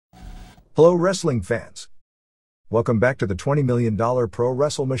Hello wrestling fans. Welcome back to the $20 million Pro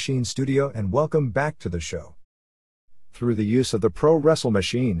Wrestle Machine studio and welcome back to the show. Through the use of the Pro Wrestle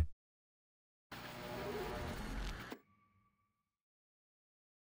Machine.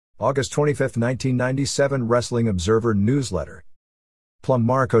 August 25, 1997 Wrestling Observer Newsletter. Plum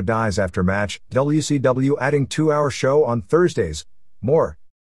Mariko dies after match, WCW adding 2-hour show on Thursdays. More.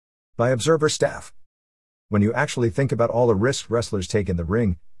 By Observer staff. When you actually think about all the risks wrestlers take in the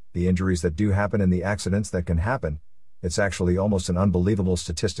ring, the injuries that do happen and the accidents that can happen, it's actually almost an unbelievable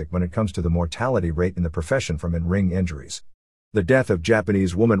statistic when it comes to the mortality rate in the profession from in-ring injuries. The death of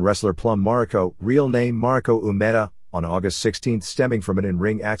Japanese woman wrestler Plum Mariko, real name Mariko Umeda, on August 16 stemming from an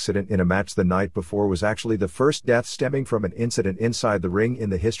in-ring accident in a match the night before was actually the first death stemming from an incident inside the ring in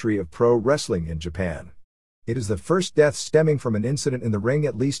the history of pro wrestling in Japan. It is the first death stemming from an incident in the ring,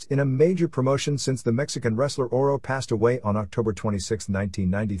 at least in a major promotion, since the Mexican wrestler Oro passed away on October 26,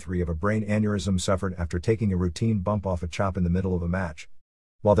 1993 of a brain aneurysm suffered after taking a routine bump off a chop in the middle of a match.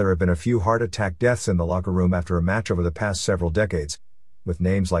 While there have been a few heart attack deaths in the locker room after a match over the past several decades, with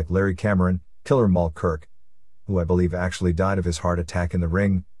names like Larry Cameron, Killer Mal Kirk, who I believe actually died of his heart attack in the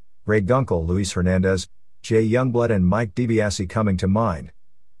ring, Ray Gunkel, Luis Hernandez, Jay Youngblood and Mike DiBiase coming to mind,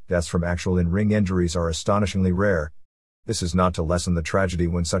 deaths from actual in-ring injuries are astonishingly rare. This is not to lessen the tragedy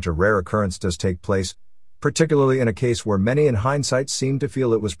when such a rare occurrence does take place, particularly in a case where many in hindsight seem to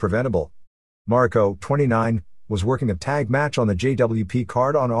feel it was preventable. Mariko, 29, was working a tag match on the JWP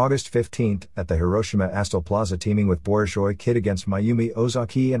card on August 15 at the Hiroshima Astor Plaza, teaming with Borishoy Kid against Mayumi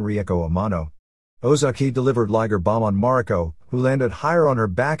Ozaki and Rieko Amano. Ozaki delivered Liger Bomb on Mariko, who landed higher on her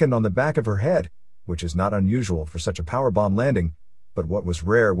back and on the back of her head, which is not unusual for such a powerbomb landing, but what was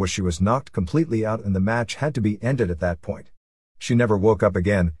rare was she was knocked completely out and the match had to be ended at that point. She never woke up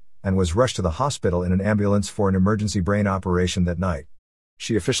again, and was rushed to the hospital in an ambulance for an emergency brain operation that night.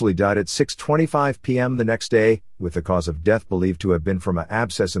 She officially died at 6:25 p.m. the next day, with the cause of death believed to have been from an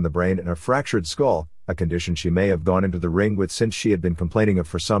abscess in the brain and a fractured skull, a condition she may have gone into the ring with since she had been complaining of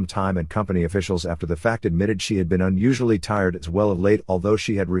for some time, and company officials after the fact admitted she had been unusually tired as well of late, although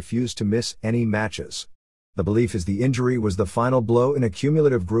she had refused to miss any matches. The belief is the injury was the final blow in a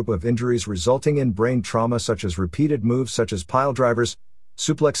cumulative group of injuries resulting in brain trauma, such as repeated moves such as pile drivers,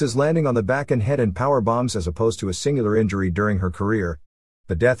 suplexes, landing on the back and head, and power bombs, as opposed to a singular injury during her career.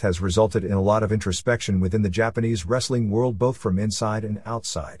 The death has resulted in a lot of introspection within the Japanese wrestling world, both from inside and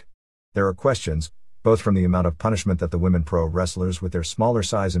outside. There are questions, both from the amount of punishment that the women pro wrestlers with their smaller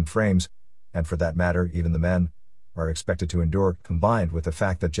size and frames, and for that matter even the men, are expected to endure, combined with the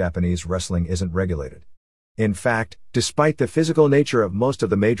fact that Japanese wrestling isn't regulated. In fact, despite the physical nature of most of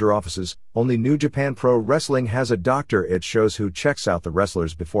the major offices, only New Japan Pro Wrestling has a doctor it shows who checks out the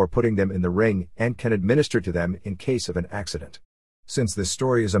wrestlers before putting them in the ring and can administer to them in case of an accident. Since this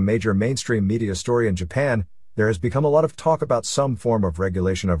story is a major mainstream media story in Japan, there has become a lot of talk about some form of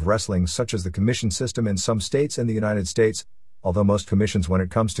regulation of wrestling, such as the commission system in some states in the United States, although most commissions when it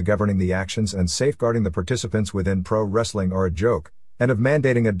comes to governing the actions and safeguarding the participants within pro wrestling are a joke, and of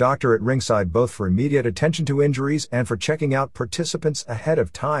mandating a doctor at ringside both for immediate attention to injuries and for checking out participants ahead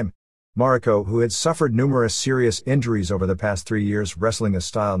of time. Mariko, who had suffered numerous serious injuries over the past 3 years wrestling a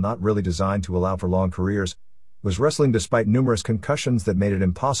style not really designed to allow for long careers, was wrestling despite numerous concussions that made it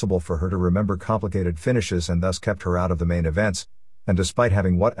impossible for her to remember complicated finishes and thus kept her out of the main events, and despite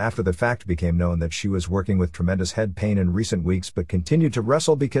having what after the fact became known that she was working with tremendous head pain in recent weeks, but continued to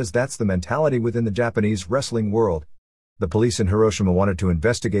wrestle because that's the mentality within the Japanese wrestling world. The police in Hiroshima wanted to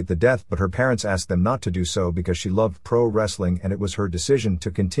investigate the death, but her parents asked them not to do so because she loved pro wrestling and it was her decision to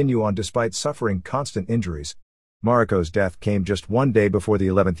continue on despite suffering constant injuries. Mariko's death came just one day before the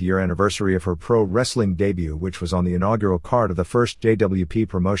 11th year anniversary of her pro wrestling debut, which was on the inaugural card of the first JWP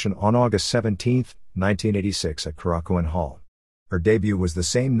promotion on August 17, 1986 at Korakuen Hall. Her debut was the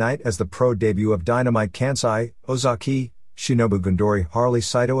same night as the pro debut of Dynamite Kansai, Ozaki, Shinobu Gundori, Harley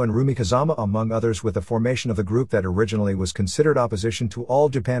Saito and Rumi Kazama among others, with the formation of the group that originally was considered opposition to All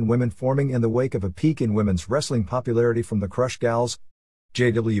Japan Women, forming in the wake of a peak in women's wrestling popularity from the Crush Gals.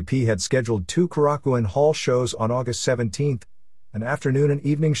 JWP had scheduled 2 Korakuen Hall shows on August 17, an afternoon and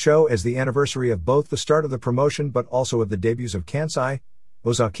evening show as the anniversary of both the start of the promotion but also of the debuts of Kansai,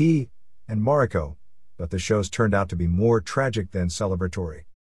 Ozaki, and Mariko, but the shows turned out to be more tragic than celebratory.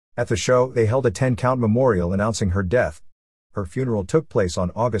 At the show, they held a 10-count memorial announcing her death. Her funeral took place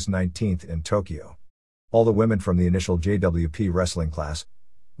on August 19 in Tokyo. All the women from the initial JWP wrestling class,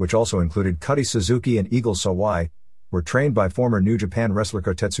 which also included Cuddy Suzuki and Eagle Sawai, were trained by former New Japan wrestler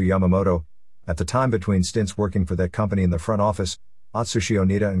Kotetsu Yamamoto, at the time between stints working for that company in the front office, Atsushi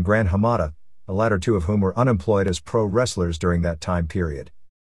Onita and Gran Hamada, the latter two of whom were unemployed as pro wrestlers during that time period.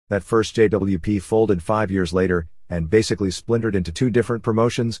 That first JWP folded 5 years later, and basically splintered into two different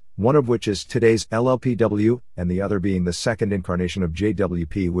promotions, one of which is today's LLPW, and the other being the second incarnation of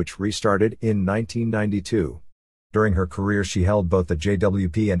JWP, which restarted in 1992. During her career she held both the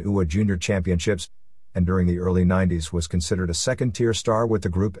JWP and UWA Junior Championships, and during the early 90s was considered a second-tier star with the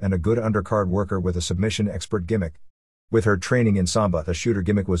group and a good undercard worker with a submission expert gimmick. With her training in Samba, the shooter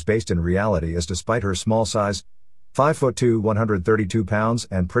gimmick was based in reality, as despite her small size, 5'2", 132 pounds,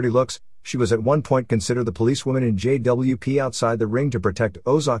 and pretty looks, she was at one point considered the policewoman in JWP outside the ring to protect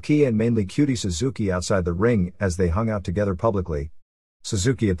Ozaki and mainly Cutie Suzuki outside the ring as they hung out together publicly.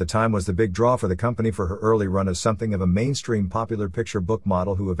 Suzuki at the time was the big draw for the company for her early run as something of a mainstream popular picture book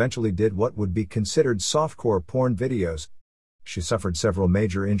model who eventually did what would be considered softcore porn videos. She suffered several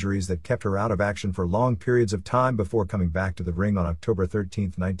major injuries that kept her out of action for long periods of time before coming back to the ring on October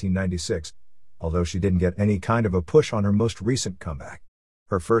 13, 1996. Although she didn't get any kind of a push on her most recent comeback.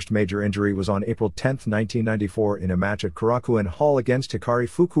 Her first major injury was on April 10, 1994 in a match at Korakuen Hall against Hikari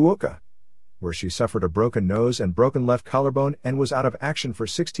Fukuoka, where she suffered a broken nose and broken left collarbone and was out of action for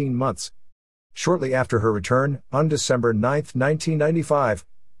 16 months. Shortly after her return, on December 9, 1995,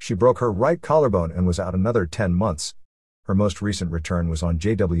 she broke her right collarbone and was out another 10 months. Her most recent return was on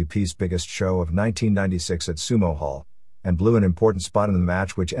JWP's biggest show of 1996 at Sumo Hall, and blew an important spot in the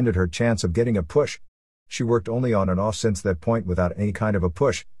match which ended her chance of getting a push. She worked only on and off since that point without any kind of a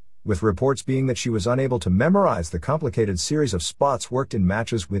push, with reports being that she was unable to memorize the complicated series of spots worked in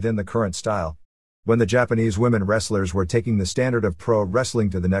matches within the current style. When the Japanese women wrestlers were taking the standard of pro wrestling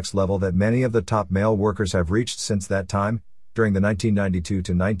to the next level that many of the top male workers have reached since that time, during the 1992 to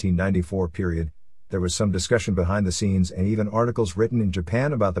 1994 period, there was some discussion behind the scenes and even articles written in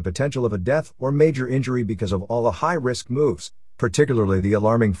Japan about the potential of a death or major injury because of all the high-risk moves, particularly the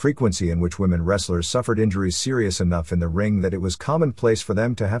alarming frequency in which women wrestlers suffered injuries serious enough in the ring that it was commonplace for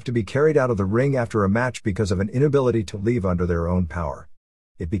them to have to be carried out of the ring after a match because of an inability to leave under their own power.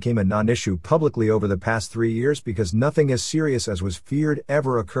 It became a non-issue publicly over the past 3 years because nothing as serious as was feared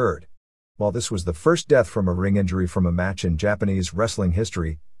ever occurred. While this was the first death from a ring injury from a match in Japanese wrestling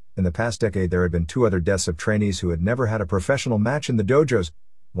history, in the past decade there had been 2 other deaths of trainees who had never had a professional match in the dojos,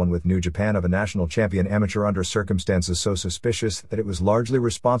 one with New Japan of a national champion amateur under circumstances so suspicious that it was largely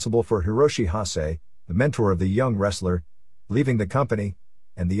responsible for Hiroshi Hase, the mentor of the young wrestler, leaving the company,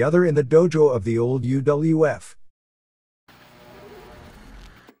 and the other in the dojo of the old UWF.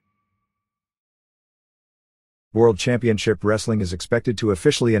 World Championship Wrestling is expected to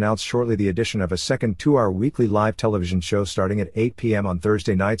officially announce shortly the addition of a second 2-hour weekly live television show starting at 8 p.m. on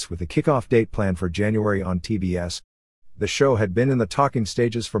Thursday nights with a kickoff date planned for January on TBS. The show had been in the talking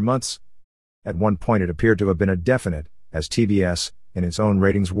stages for months. At one point it appeared to have been a definite, as TBS, in its own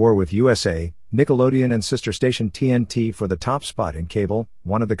ratings war with USA, Nickelodeon and sister station TNT for the top spot in cable,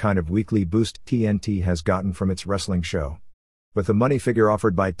 one of the kind of weekly boost TNT has gotten from its wrestling show. With the money figure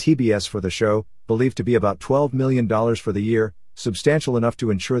offered by TBS for the show, believed to be about $12 million for the year, substantial enough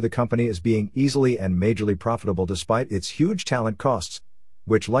to ensure the company is being easily and majorly profitable despite its huge talent costs,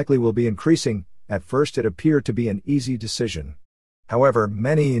 which likely will be increasing. At first it appeared to be an easy decision. However,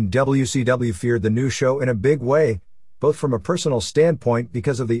 many in WCW feared the new show in a big way, both from a personal standpoint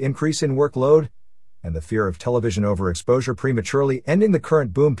because of the increase in workload, and the fear of television overexposure prematurely ending the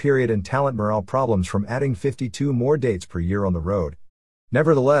current boom period and talent morale problems from adding 52 more dates per year on the road.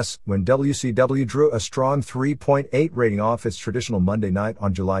 Nevertheless, when WCW drew a strong 3.8 rating off its traditional Monday night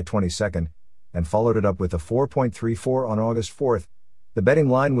on July 22, and followed it up with a 4.34 on August 4, the betting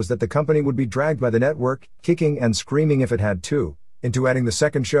line was that the company would be dragged by the network, kicking and screaming if it had to, into adding the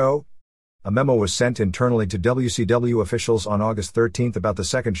second show. A memo was sent internally to WCW officials on August 13 about the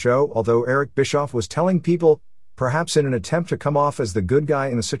second show, although Eric Bischoff was telling people, perhaps in an attempt to come off as the good guy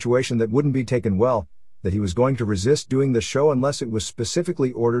in a situation that wouldn't be taken well, that he was going to resist doing the show unless it was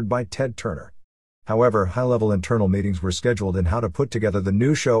specifically ordered by Ted Turner. However, high-level internal meetings were scheduled in how to put together the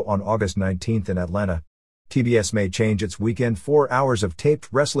new show on August 19 in Atlanta. TBS may change its weekend 4 hours of taped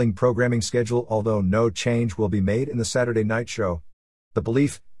wrestling programming schedule, although no change will be made in the Saturday night show. The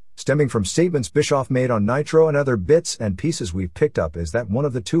belief, stemming from statements Bischoff made on Nitro and other bits and pieces we've picked up, is that one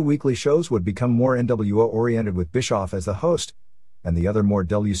of the 2 weekly shows would become more NWO-oriented with Bischoff as the host, and the other more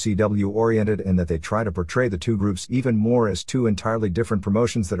WCW-oriented, in that they try to portray the 2 groups even more as 2 entirely different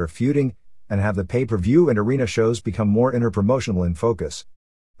promotions that are feuding, and have the pay-per-view and arena shows become more inter-promotional in focus.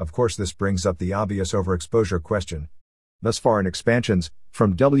 Of course, this brings up the obvious overexposure question. Thus far in expansions,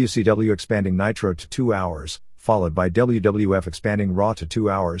 from WCW expanding Nitro to 2 hours, followed by WWF expanding Raw to 2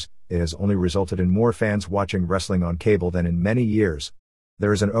 hours, it has only resulted in more fans watching wrestling on cable than in many years.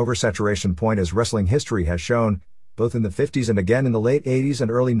 There is an oversaturation point, as wrestling history has shown, both in the 50s and again in the late 80s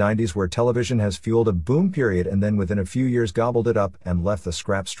and early 90s, where television has fueled a boom period and then within a few years gobbled it up and left the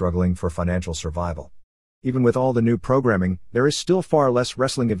scrap struggling for financial survival. Even with all the new programming, there is still far less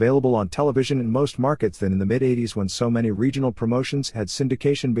wrestling available on television in most markets than in the mid-80s, when so many regional promotions had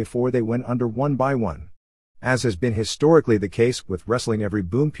syndication before they went under one by one. As has been historically the case with wrestling, every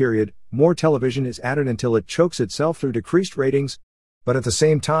boom period, more television is added until it chokes itself through decreased ratings. But at the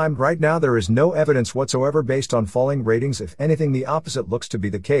same time, right now there is no evidence whatsoever based on falling ratings. If anything, the opposite looks to be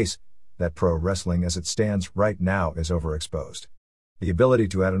the case, that pro wrestling as it stands right now is overexposed. The ability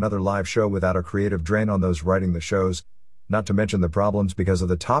to add another live show without a creative drain on those writing the shows, not to mention the problems because of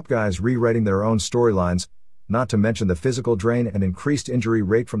the top guys rewriting their own storylines, not to mention the physical drain and increased injury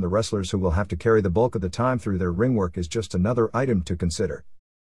rate from the wrestlers who will have to carry the bulk of the time through their ring work, is just another item to consider.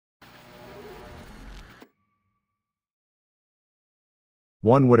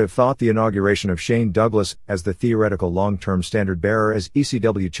 One would have thought the inauguration of Shane Douglas as the theoretical long-term standard-bearer as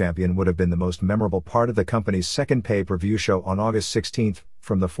ECW champion would have been the most memorable part of the company's second pay-per-view show on August 16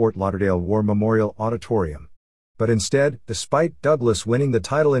 from the Fort Lauderdale War Memorial Auditorium. But instead, despite Douglas winning the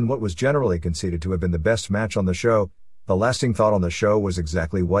title in what was generally conceded to have been the best match on the show, the lasting thought on the show was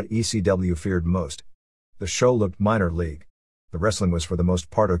exactly what ECW feared most. The show looked minor league. The wrestling was for the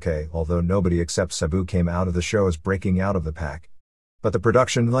most part okay, although nobody except Sabu came out of the show as breaking out of the pack. But the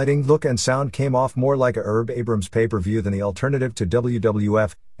production, lighting, look and sound came off more like a Herb Abrams pay-per-view than the alternative to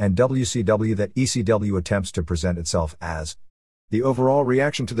WWF and WCW that ECW attempts to present itself as. The overall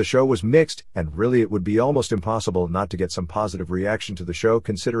reaction to the show was mixed, and really it would be almost impossible not to get some positive reaction to the show,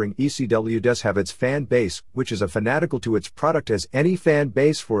 considering ECW does have its fan base, which is as fanatical to its product as any fan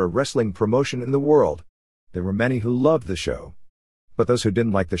base for a wrestling promotion in the world. There were many who loved the show. But those who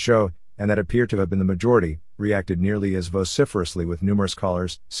didn't like the show, and that appeared to have been the majority, reacted nearly as vociferously, with numerous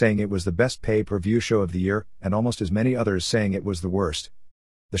callers saying it was the best pay-per-view show of the year, and almost as many others saying it was the worst.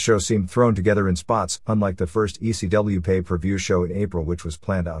 The show seemed thrown together in spots, unlike the first ECW pay-per-view show in April, which was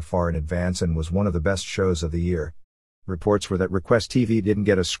planned out far in advance and was one of the best shows of the year. Reports were that Request TV didn't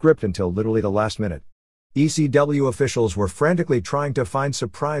get a script until literally the last minute. ECW officials were frantically trying to find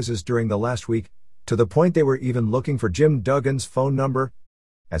surprises during the last week, to the point they were even looking for Jim Duggan's phone number.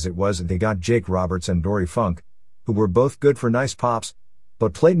 As it was, they got Jake Roberts and Dory Funk, who were both good for nice pops,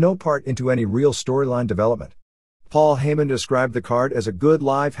 but played no part into any real storyline development. Paul Heyman described the card as a good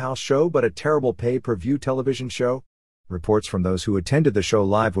live house show but a terrible pay-per-view television show. Reports from those who attended the show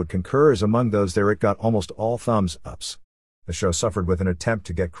live would concur, as among those there it got almost all thumbs ups. The show suffered with an attempt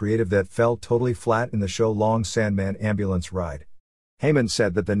to get creative that fell totally flat in the show-long Sandman ambulance ride. Heyman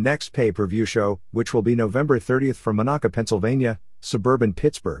said that the next pay-per-view show, which will be November 30th from Monaca, Pennsylvania, suburban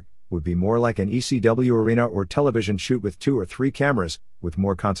Pittsburgh, would be more like an ECW arena or television shoot with 2 or 3 cameras, with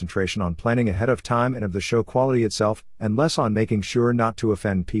more concentration on planning ahead of time and of the show quality itself, and less on making sure not to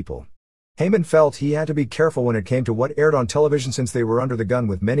offend people. Heyman felt he had to be careful when it came to what aired on television, since they were under the gun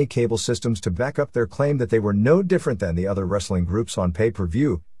with many cable systems to back up their claim that they were no different than the other wrestling groups on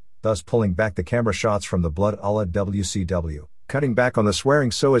pay-per-view, thus pulling back the camera shots from the blood a la WCW. Cutting back on the swearing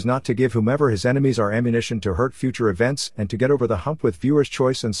so as not to give whomever his enemies are ammunition to hurt future events, and to get over the hump with Viewers'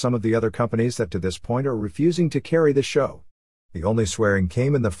 Choice and some of the other companies that to this point are refusing to carry the show. The only swearing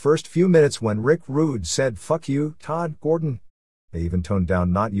came in the first few minutes when Rick Rude said "fuck you, Todd Gordon." They even toned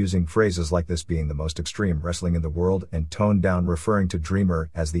down not using phrases like this being the most extreme wrestling in the world, and toned down referring to Dreamer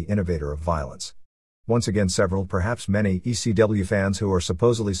as the innovator of violence. Once again, several, perhaps many, ECW fans who are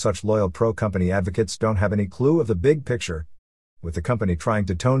supposedly such loyal pro-company advocates don't have any clue of the big picture, with the company trying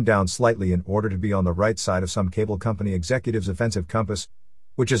to tone down slightly in order to be on the right side of some cable company executive's offensive compass,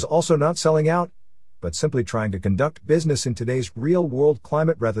 which is also not selling out, but simply trying to conduct business in today's real-world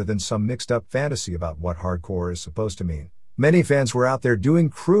climate rather than some mixed-up fantasy about what hardcore is supposed to mean. Many fans were out there doing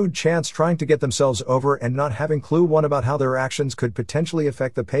crude chants trying to get themselves over and not having clue one about how their actions could potentially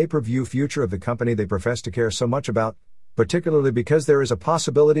affect the pay-per-view future of the company they profess to care so much about, particularly because there is a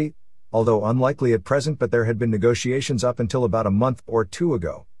possibility, although unlikely at present, but there had been negotiations up until about a month or 2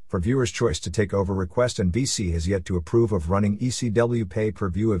 ago, for Viewers' Choice to take over Request, and VC has yet to approve of running ECW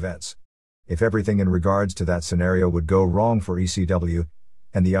pay-per-view events. If everything in regards to that scenario would go wrong for ECW,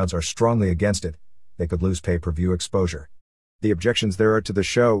 and the odds are strongly against it, they could lose pay-per-view exposure. The objections there are to the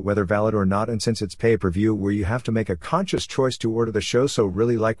show, whether valid or not, and since it's pay-per-view where you have to make a conscious choice to order the show, so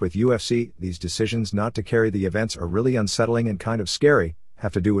really like with UFC, these decisions not to carry the events are really unsettling and kind of scary,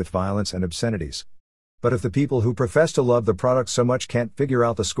 have to do with violence and obscenities. But if the people who profess to love the product so much can't figure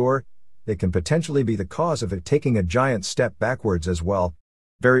out the score, they can potentially be the cause of it taking a giant step backwards as well.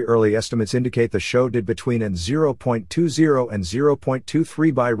 Very early estimates indicate the show did between an 0.20 and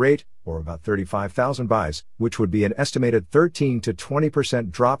 0.23 buy rate, or about 35,000 buys, which would be an estimated 13 to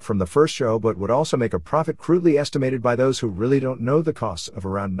 20% drop from the first show, but would also make a profit crudely estimated by those who really don't know the costs of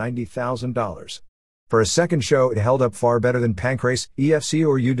around $90,000. For a second show, it held up far better than Pancrase, EFC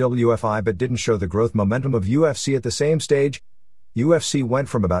or UWFI, but didn't show the growth momentum of UFC at the same stage. UFC went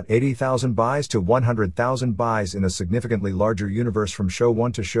from about 80,000 buys to 100,000 buys in a significantly larger universe from show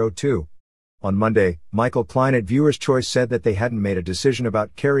 1 to show 2. On Monday, Michael Klein at Viewer's Choice said that they hadn't made a decision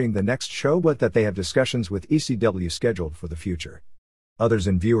about carrying the next show, but that they have discussions with ECW scheduled for the future. Others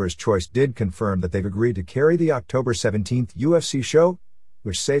in Viewer's Choice did confirm that they've agreed to carry the October 17th UFC show,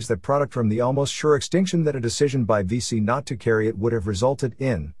 which saves that product from the almost sure extinction that a decision by VC not to carry it would have resulted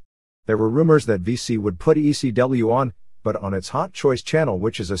in. There were rumors that VC would put ECW on, but on its Hot Choice channel,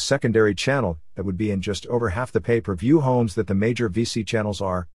 which is a secondary channel that would be in just over half the pay-per-view homes that the major VC channels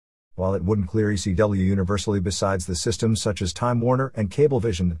are. While it wouldn't clear ECW universally, besides the systems such as Time Warner and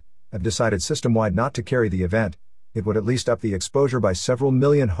Cablevision have decided system-wide not to carry the event, it would at least up the exposure by several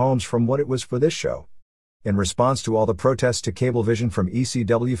million homes from what it was for this show. In response to all the protests to Cablevision from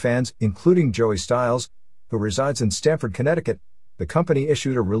ECW fans, including Joey Styles, who resides in Stamford, Connecticut, the company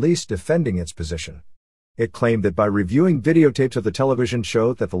issued a release defending its position. It claimed that by reviewing videotapes of the television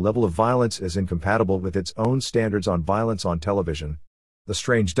show that the level of violence is incompatible with its own standards on violence on television. The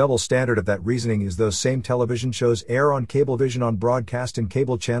strange double standard of that reasoning is those same television shows air on Cablevision on broadcast and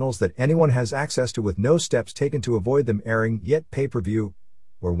cable channels that anyone has access to with no steps taken to avoid them airing, yet pay-per-view,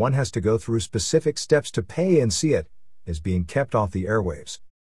 where one has to go through specific steps to pay and see it, is being kept off the airwaves.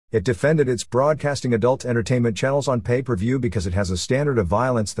 It defended its broadcasting adult entertainment channels on pay-per-view because it has a standard of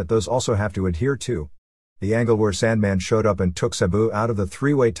violence that those also have to adhere to. The angle where Sandman showed up and took Sabu out of the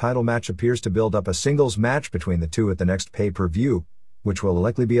three-way title match appears to build up a singles match between the two at the next pay-per-view, which will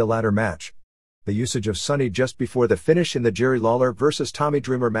likely be a ladder match. The usage of Sonny just before the finish in the Jerry Lawler vs. Tommy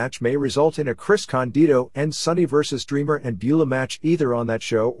Dreamer match may result in a Chris Condito and Sonny vs. Dreamer and Beulah match either on that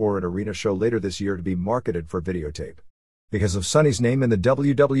show or an arena show later this year to be marketed for videotape. Because of Sonny's name in the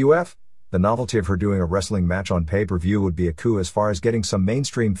WWF, the novelty of her doing a wrestling match on pay-per-view would be a coup as far as getting some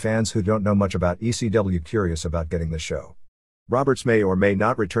mainstream fans who don't know much about ECW curious about getting the show. Roberts may or may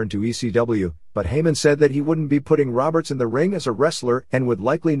not return to ECW, but Heyman said that he wouldn't be putting Roberts in the ring as a wrestler and would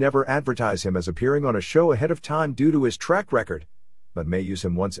likely never advertise him as appearing on a show ahead of time due to his track record, but may use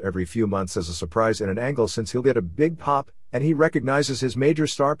him once every few months as a surprise in an angle since he'll get a big pop and he recognizes his major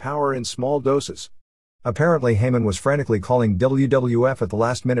star power in small doses. Apparently Heyman was frantically calling WWF at the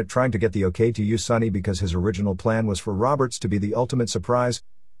last minute trying to get the okay to use Sonny because his original plan was for Roberts to be the ultimate surprise,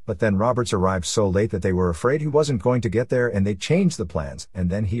 but then Roberts arrived so late that they were afraid he wasn't going to get there and they changed the plans, and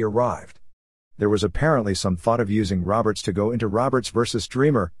then he arrived. There was apparently some thought of using Roberts to go into Roberts vs.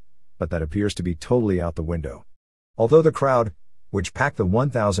 Dreamer, but that appears to be totally out the window. Although the crowd, which packed the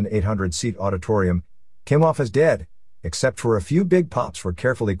 1,800-seat auditorium, came off as dead, except for a few big pops for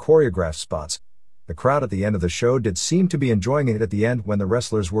carefully choreographed spots, the crowd at the end of the show did seem to be enjoying it at the end when the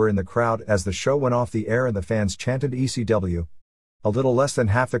wrestlers were in the crowd as the show went off the air and the fans chanted ECW. A little less than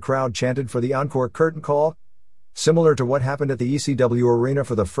half the crowd chanted for the encore curtain call, similar to what happened at the ECW arena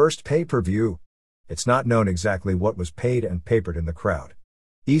for the first pay-per-view. It's not known exactly what was paid and papered in the crowd.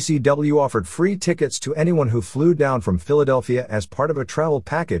 ECW offered free tickets to anyone who flew down from Philadelphia as part of a travel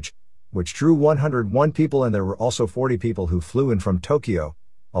package, which drew 101 people, and there were also 40 people who flew in from Tokyo,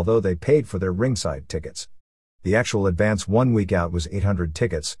 although they paid for their ringside tickets. The actual advance 1 week out was 800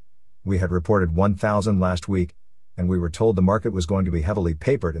 tickets. We had reported 1,000 last week, and we were told the market was going to be heavily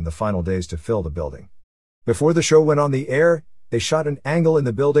papered in the final days to fill the building. Before the show went on the air, they shot an angle in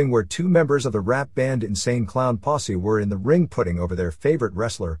the building where two members of the rap band Insane Clown Posse were in the ring putting over their favorite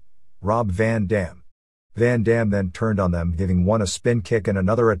wrestler, Rob Van Dam. Van Dam then turned on them, giving one a spin kick and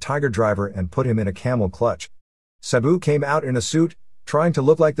another a tiger driver and put him in a camel clutch. Sabu came out in a suit, trying to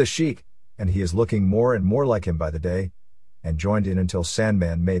look like the Sheik, and he is looking more and more like him by the day, and joined in until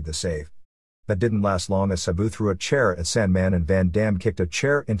Sandman made the save. That didn't last long as Sabu threw a chair at Sandman and Van Dam kicked a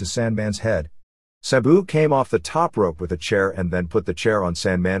chair into Sandman's head. Sabu came off the top rope with a chair and then put the chair on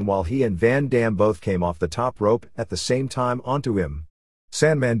Sandman while he and Van Dam both came off the top rope at the same time onto him.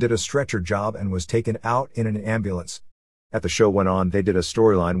 Sandman did a stretcher job and was taken out in an ambulance. As the show went on, they did a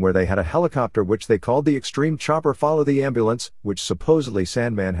storyline where they had a helicopter which they called the Extreme Chopper follow the ambulance, which supposedly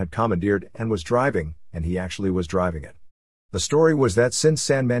Sandman had commandeered and was driving, and he actually was driving it. The story was that since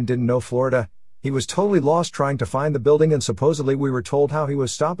Sandman didn't know Florida, he was totally lost trying to find the building, and supposedly we were told how he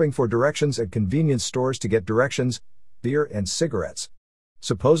was stopping for directions at convenience stores to get directions, beer and cigarettes.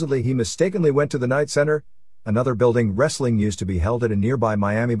 Supposedly he mistakenly went to the night center, another building. Wrestling used to be held at a nearby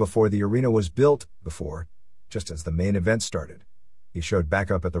Miami before the arena was built, just as the main event started. He showed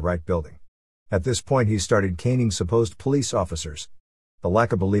back up at the right building. At this point he started caning supposed police officers. The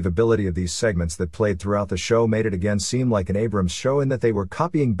lack of believability of these segments that played throughout the show made it again seem like an Abrams show in that they were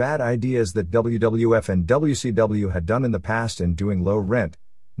copying bad ideas that WWF and WCW had done in the past and doing low rent,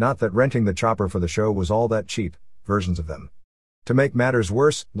 not that renting the chopper for the show was all that cheap, versions of them. To make matters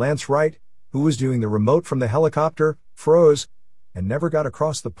worse, Lance Wright, who was doing the remote from the helicopter, froze, and never got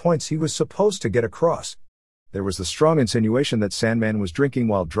across the points he was supposed to get across. There was the strong insinuation that Sandman was drinking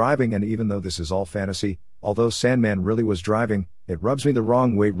while driving, and even though this is all fantasy, although Sandman really was driving, it rubs me the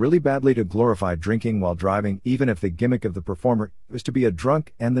wrong way really badly to glorify drinking while driving, even if the gimmick of the performer is to be a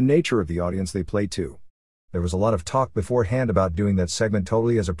drunk and the nature of the audience they play to. There was a lot of talk beforehand about doing that segment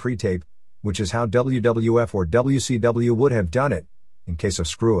totally as a pre-tape, which is how WWF or WCW would have done it, in case of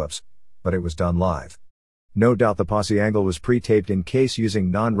screw-ups, but it was done live. No doubt the posse angle was pre-taped in case using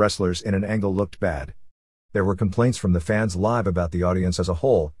non-wrestlers in an angle looked bad. There were complaints from the fans live about the audience as a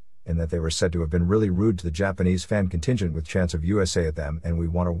whole, and that they were said to have been really rude to the Japanese fan contingent with chants of USA at them and "We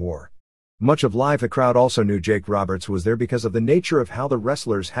want a war." Much of live the crowd also knew Jake Roberts was there because of the nature of how the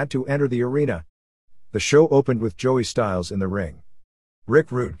wrestlers had to enter the arena. The show opened with Joey Styles in the ring.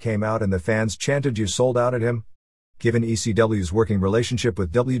 Rick Rude came out and the fans chanted "You sold out" at him. Given ECW's working relationship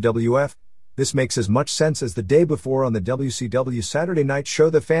with WWF, this makes as much sense as the day before on the WCW Saturday Night Show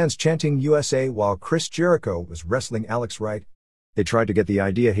the fans chanting USA while Chris Jericho was wrestling Alex Wright. They tried to get the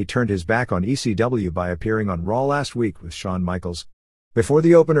idea he turned his back on ECW by appearing on Raw last week with Shawn Michaels. Before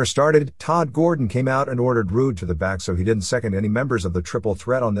the opener started, Todd Gordon came out and ordered Rude to the back so he didn't second any members of the Triple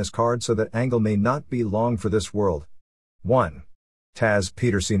Threat on this card so that angle may not be long for this world. 1. Taz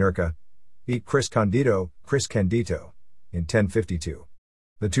Peter Cernurka beat Chris Candido in 10:52.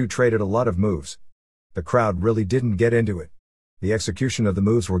 The two traded a lot of moves. The crowd really didn't get into it. The execution of the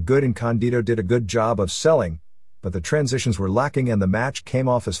moves were good and Candido did a good job of selling, but the transitions were lacking and the match came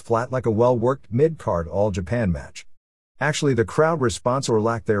off as flat like a well-worked mid-card All Japan match. Actually, the crowd response or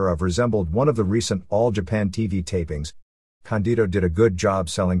lack thereof resembled one of the recent All Japan TV tapings. Candido did a good job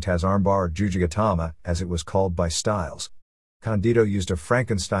selling Taz armbar or Jujigatama, as it was called by Styles. Candido used a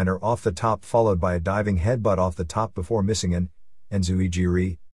Frankensteiner off the top followed by a diving headbutt off the top before missing an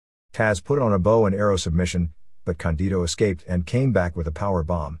Enzui-Jiri. Taz put on a bow and arrow submission, but Candido escaped and came back with a power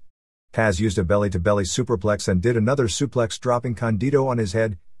bomb. Taz used a belly-to-belly superplex and did another suplex dropping Candido on his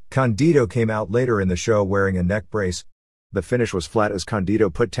head. Candido came out later in the show wearing a neck brace. The finish was flat as Candido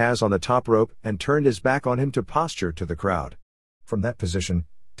put Taz on the top rope and turned his back on him to posture to the crowd. From that position,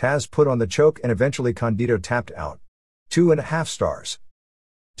 Taz put on the choke and eventually Candido tapped out. 2.5 stars.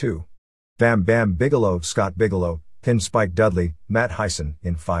 2. Bam Bam Bigelow Scott Bigelow pinned Spike Dudley, Matt Hyson,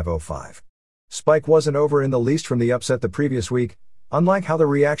 in 5:05. Spike wasn't over in the least from the upset the previous week, unlike how the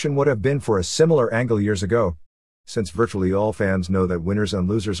reaction would have been for a similar angle years ago. Since virtually all fans know that winners and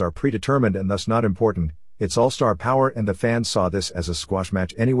losers are predetermined and thus not important, it's all-star power and the fans saw this as a squash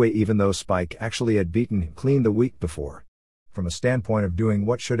match anyway even though Spike actually had beaten him clean the week before. From a standpoint of doing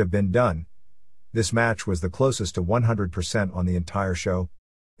what should have been done, this match was the closest to 100% on the entire show.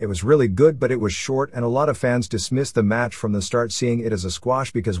 It was really good but it was short and a lot of fans dismissed the match from the start seeing it as a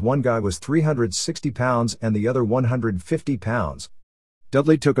squash because one guy was 360 pounds and the other 150 pounds.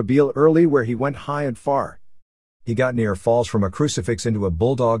 Dudley took a beal early where he went high and far. He got near falls from a crucifix into a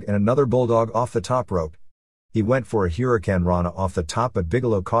bulldog and another bulldog off the top rope. He went for a Hurricane Rana off the top but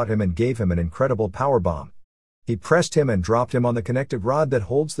Bigelow caught him and gave him an incredible powerbomb. He pressed him and dropped him on the connected rod that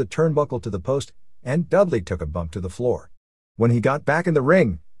holds the turnbuckle to the post, and Dudley took a bump to the floor. When he got back in the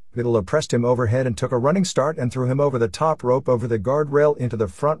ring, Bigelow pressed him overhead and took a running start and threw him over the top rope over the guardrail into the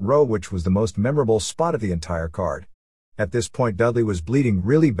front row, which was the most memorable spot of the entire card. At this point Dudley was bleeding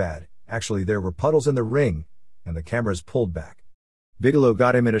really bad, actually there were puddles in the ring, and the cameras pulled back. Bigelow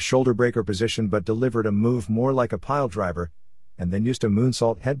got him in a shoulder breaker position but delivered a move more like a pile driver, and then used a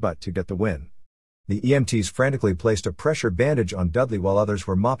moonsault headbutt to get the win. The EMTs frantically placed a pressure bandage on Dudley while others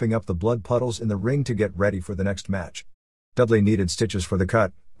were mopping up the blood puddles in the ring to get ready for the next match. Dudley needed stitches for the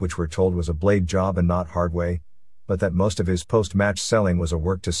cut, which we're told was a blade job and not hard way, but that most of his post-match selling was a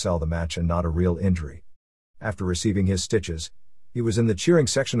work to sell the match and not a real injury. After receiving his stitches, he was in the cheering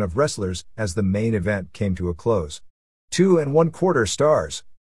section of wrestlers as the main event came to a close. 2.25 stars.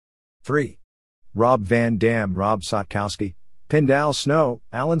 3. Rob Van Dam Rob Sotkowski pinned Al Snow,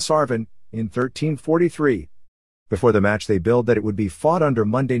 Alan Sarvin, in 13:43. Before the match they billed that it would be fought under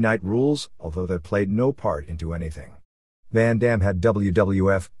Monday Night Rules, although that played no part into anything. Van Dam had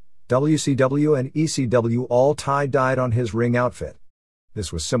WWF, WCW and ECW all tie-dyed on his ring outfit.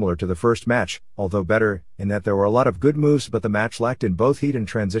 This was similar to the first match, although better, in that there were a lot of good moves but the match lacked in both heat and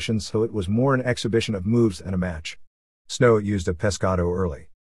transitions, so it was more an exhibition of moves than a match. Snow used a pescado early.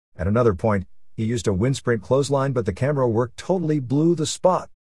 At another point, he used a wind sprint clothesline but the camera work totally blew the spot.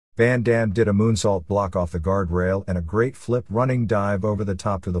 Van Dam did a moonsault block off the guardrail and a great flip running dive over the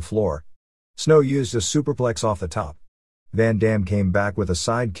top to the floor. Snow used a superplex off the top. Van Dam came back with a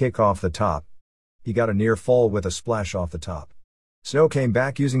side kick off the top. He got a near fall with a splash off the top. Snow came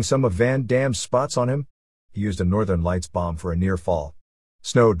back using some of Van Dam's spots on him. He used a Northern Lights bomb for a near fall.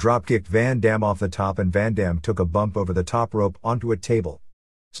 Snow dropkicked Van Dam off the top and Van Dam took a bump over the top rope onto a table.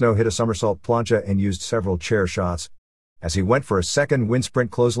 Snow hit a somersault plancha and used several chair shots. As he went for a second wind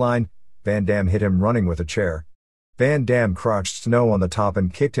sprint clothesline, Van Dam hit him running with a chair. Van Dam crotched Snow on the top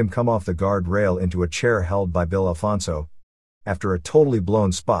and kicked him come off the guardrail into a chair held by Bill Alfonso. After a totally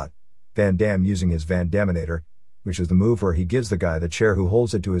blown spot, Van Dam using his Van Daminator, which is the move where he gives the guy the chair who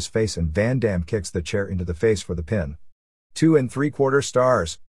holds it to his face and Van Dam kicks the chair into the face for the pin. 2 3/4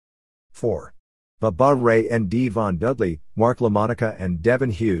 stars. 4. Bubba Ray and Devon Dudley, Mark LaMonica and Devin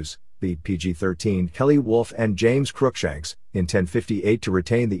Hughes, beat PG-13 Kelly Wolf and James Crookshanks in 10:58 to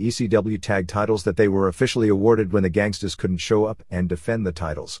retain the ECW tag titles that they were officially awarded when the Gangstas couldn't show up and defend the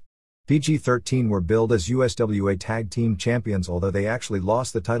titles. PG-13 were billed as USWA Tag Team Champions, although they actually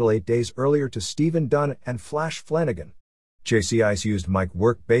lost the title 8 days earlier to Stephen Dunn and Flash Flanagan. JC Ice used mic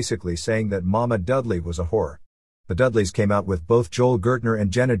work basically saying that Mama Dudley was a whore. The Dudleys came out with both Joel Gertner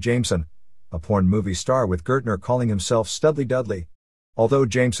and Jenna Jameson, a porn movie star, with Gertner calling himself Studley Dudley. Although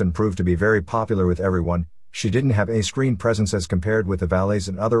Jameson proved to be very popular with everyone, she didn't have a screen presence as compared with the valets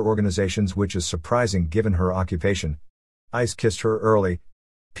in other organizations, which is surprising given her occupation. Ice kissed her early.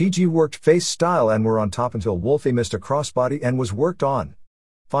 PG worked face style and were on top until Wolfie missed a crossbody and was worked on.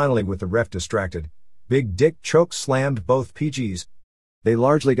 Finally, with the ref distracted, Big Dick choke slammed both PGs. They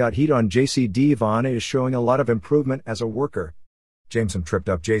largely got heat on JC. Devon is showing a lot of improvement as a worker. Jameson tripped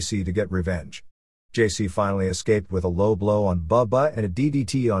up JC to get revenge. JC finally escaped with a low blow on Bubba and a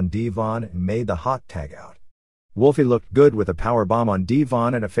DDT on Devon and made the hot tag out. Wolfie looked good with a powerbomb on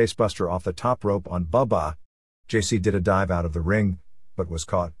Devon and a facebuster off the top rope on Bubba. JC did a dive out of the ring, but was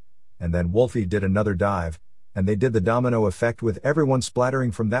caught, and then Wolfie did another dive, and they did the domino effect with everyone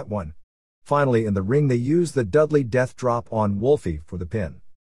splattering from that one. Finally, in the ring they used the Dudley death drop on Wolfie for the pin.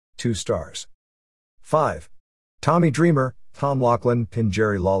 2 stars. 5. Tommy Dreamer, Tom Laughlin pinned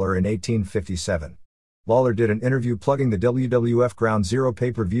Jerry Lawler in 1857. Lawler did an interview plugging the WWF Ground Zero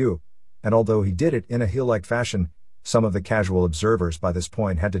pay-per-view, and although he did it in a heel-like fashion, some of the casual observers by this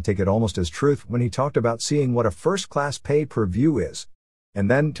point had to take it almost as truth when he talked about seeing what a first-class pay-per-view is. And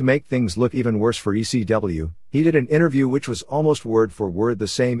then, to make things look even worse for ECW, he did an interview which was almost word for word the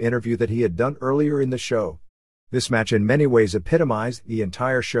same interview that he had done earlier in the show. This match in many ways epitomized the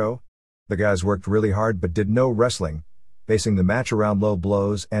entire show. The guys worked really hard but did no wrestling, basing the match around low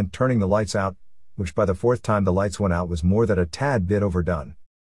blows and turning the lights out, which by the 4th time the lights went out was more than a tad bit overdone.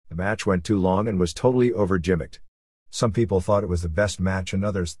 The match went too long and was totally over-gimmicked. Some people thought it was the best match and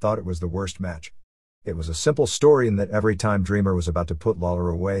others thought it was the worst match. It was a simple story in that every time Dreamer was about to put Lawler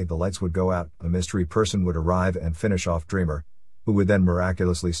away, the lights would go out, a mystery person would arrive and finish off Dreamer, who would then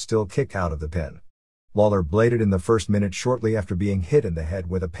miraculously still kick out of the pin. Lawler bladed in the first minute shortly after being hit in the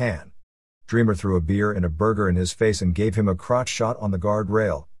head with a pan. Dreamer threw a beer and a burger in his face and gave him a crotch shot on the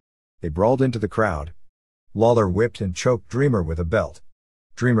guardrail. They brawled into the crowd. Lawler whipped and choked Dreamer with a belt.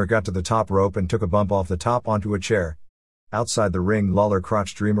 Dreamer got to the top rope and took a bump off the top onto a chair. Outside the ring, Lawler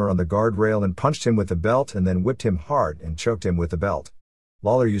crotched Dreamer on the guardrail and punched him with the belt and then whipped him hard and choked him with the belt.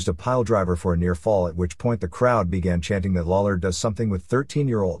 Lawler used a pile driver for a near fall, at which point the crowd began chanting that Lawler does something with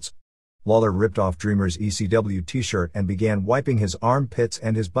 13-year-olds. Lawler ripped off Dreamer's ECW t-shirt and began wiping his armpits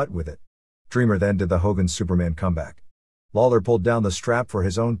and his butt with it. Dreamer then did the Hogan Superman comeback. Lawler pulled down the strap for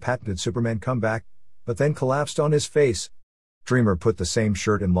his own patented Superman comeback, but then collapsed on his face. Dreamer put the same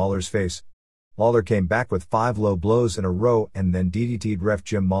shirt in Lawler's face. Lawler came back with 5 low blows in a row and then DDT'd ref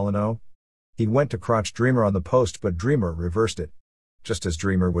Jim Molyneux. He went to crotch Dreamer on the post, but Dreamer reversed it. Just as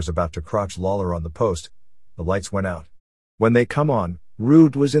Dreamer was about to crotch Lawler on the post, the lights went out. When they come on,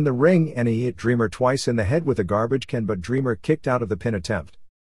 Rude was in the ring and he hit Dreamer twice in the head with a garbage can, but Dreamer kicked out of the pin attempt.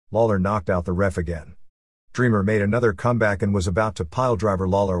 Lawler knocked out the ref again. Dreamer made another comeback and was about to piledriver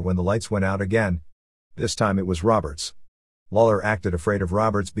Lawler when the lights went out again. This time it was Roberts. Lawler acted afraid of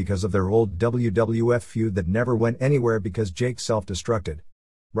Roberts because of their old WWF feud that never went anywhere because Jake self-destructed.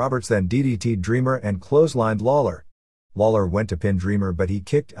 Roberts then DDT'd Dreamer and clotheslined Lawler. Lawler went to pin Dreamer but he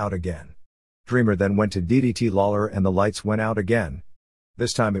kicked out again. Dreamer then went to DDT Lawler and the lights went out again.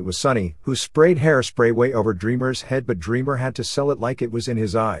 This time it was Sonny, who sprayed hairspray way over Dreamer's head, but Dreamer had to sell it like it was in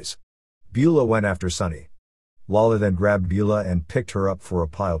his eyes. Beulah went after Sonny. Lawler then grabbed Beulah and picked her up for a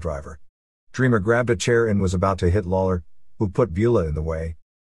pile driver. Dreamer grabbed a chair and was about to hit Lawler, who put Beulah in the way.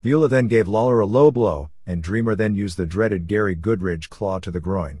 Beulah then gave Lawler a low blow, and Dreamer then used the dreaded Gary Goodridge claw to the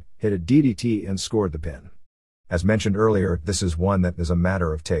groin, hit a DDT and scored the pin. As mentioned earlier, this is one that is a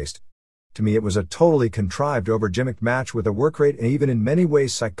matter of taste. To me it was a totally contrived over-gimmicked match with a work rate and even in many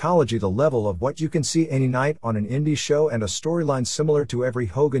ways psychology the level of what you can see any night on an indie show, and a storyline similar to every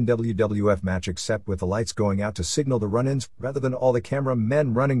Hogan WWF match except with the lights going out to signal the run-ins rather than all the camera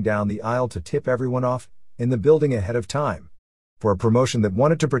men running down the aisle to tip everyone off in the building ahead of time. For a promotion that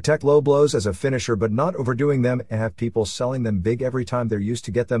wanted to protect low blows as a finisher but not overdoing them and have people selling them big every time they're used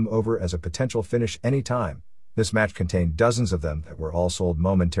to get them over as a potential finish anytime, this match contained dozens of them that were all sold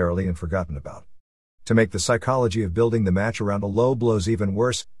momentarily and forgotten about. To make the psychology of building the match around a low blows even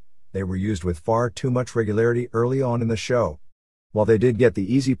worse, they were used with far too much regularity early on in the show. While they did get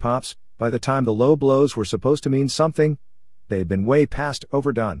the easy pops, by the time the low blows were supposed to mean something, they had been way past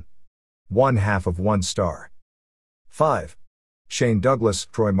overdone. 1/2 of 1 star. 5. Shane Douglas,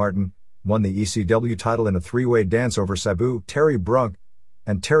 Troy Martin, won the ECW title in a three-way dance over Sabu, Terry Brunk,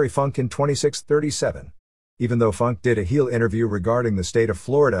 and Terry Funk in 26-37. Even though Funk did a heel interview regarding the state of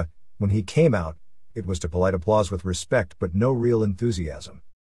Florida, when he came out, it was to polite applause with respect but no real enthusiasm.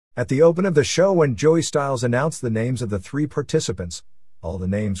 At the open of the show when Joey Styles announced the names of the 3 participants, all the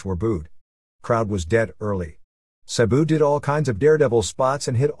names were booed. Crowd was dead early. Sabu did all kinds of daredevil spots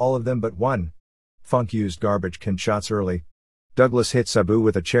and hit all of them but one. Funk used garbage can shots early. Douglas hit Sabu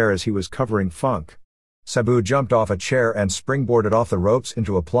with a chair as he was covering Funk. Sabu jumped off a chair and springboarded off the ropes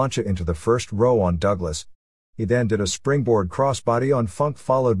into a plancha into the first row on Douglas. He then did a springboard crossbody on Funk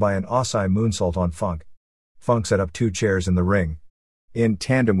followed by an Osai moonsault on Funk. Funk set up 2 chairs in the ring, in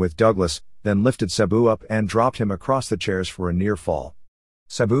tandem with Douglas, then lifted Sabu up and dropped him across the chairs for a near fall.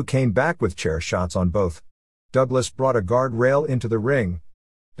 Sabu came back with chair shots on both. Douglas brought a guard rail into the ring.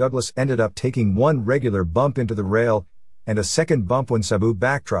 Douglas ended up taking 1 regular bump into the rail, and a second bump when Sabu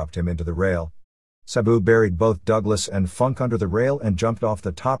backdropped him into the rail. Sabu buried both Douglas and Funk under the rail and jumped off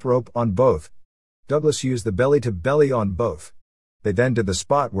the top rope on both. Douglas used the belly-to-belly on both. They then did the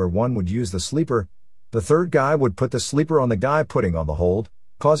spot where one would use the sleeper, the third guy would put the sleeper on the guy putting on the hold,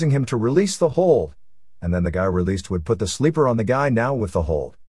 causing him to release the hold, and then the guy released would put the sleeper on the guy now with the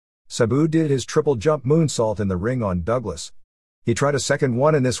hold. Sabu did his triple jump moonsault in the ring on Douglas. He tried a second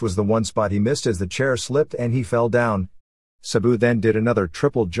one and this was the one spot he missed as the chair slipped and he fell down. Sabu then did another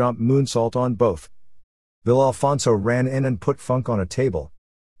triple jump moonsault on both. Bill Alfonso ran in and put Funk on a table.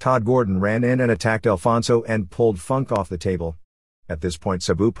 Todd Gordon ran in and attacked Alfonso and pulled Funk off the table. At this point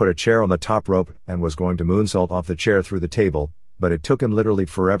Sabu put a chair on the top rope and was going to moonsault off the chair through the table, but it took him literally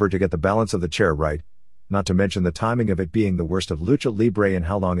forever to get the balance of the chair right, not to mention the timing of it being the worst of Lucha Libre and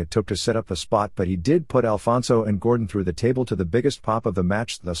how long it took to set up the spot, but he did put Alfonso and Gordon through the table to the biggest pop of the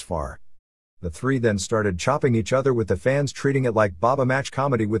match thus far. The 3 then started chopping each other with the fans treating it like Baba match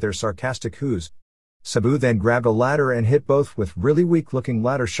comedy with their sarcastic whoos. Sabu then grabbed a ladder and hit both with really weak-looking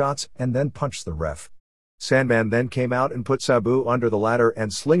ladder shots and then punched the ref. Sandman then came out and put Sabu under the ladder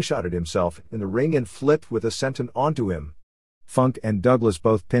and slingshotted himself in the ring and flipped with a senton onto him. Funk and Douglas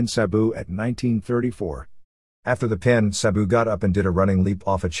both pinned Sabu at 19:34. After the pin, Sabu got up and did a running leap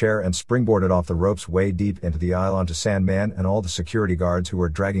off a chair and springboarded off the ropes way deep into the aisle onto Sandman and all the security guards who were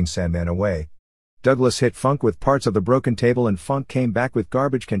dragging Sandman away. Douglas hit Funk with parts of the broken table and Funk came back with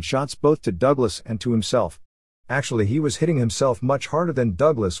garbage can shots both to Douglas and to himself. Actually, he was hitting himself much harder than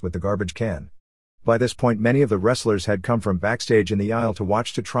Douglas with the garbage can. By this point many of the wrestlers had come from backstage in the aisle to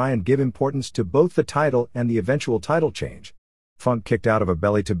watch to try and give importance to both the title and the eventual title change. Funk kicked out of a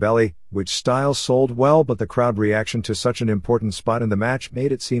belly-to-belly, which Styles sold well, but the crowd reaction to such an important spot in the match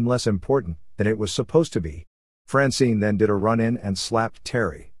made it seem less important than it was supposed to be. Francine then did a run-in and slapped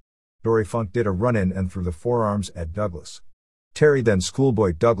Terry. Dory Funk did a run-in and threw the forearms at Douglas. Terry then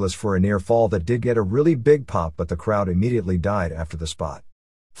schoolboyed Douglas for a near fall that did get a really big pop, but the crowd immediately died after the spot.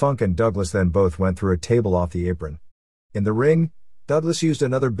 Funk and Douglas then both went through a table off the apron. In the ring, Douglas used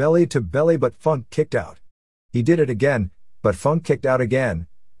another belly-to-belly but Funk kicked out. He did it again, but Funk kicked out again,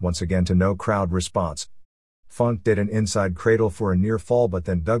 once again to no crowd response. Funk did an inside cradle for a near fall but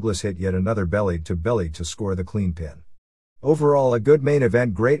then Douglas hit yet another belly-to-belly to score the clean pin. Overall a good main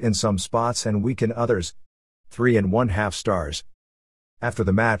event, great in some spots and weak in others. 3 1/2 stars. After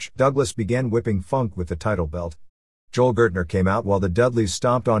the match, Douglas began whipping Funk with the title belt. Joel Gertner came out while the Dudleys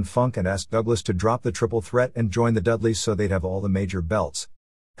stomped on Funk and asked Douglas to drop the triple threat and join the Dudleys so they'd have all the major belts.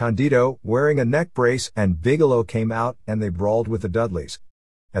 Condito, wearing a neck brace, and Bigelow came out and they brawled with the Dudleys.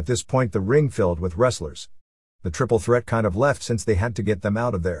 At this point the ring filled with wrestlers. The triple threat kind of left since they had to get them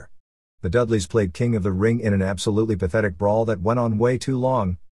out of there. The Dudleys played King of the Ring in an absolutely pathetic brawl that went on way too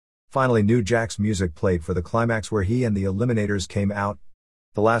long. Finally New Jack's music played for the climax where he and the Eliminators came out.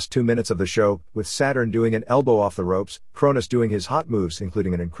 The last 2 minutes of the show, with Saturn doing an elbow off the ropes, Cronus doing his hot moves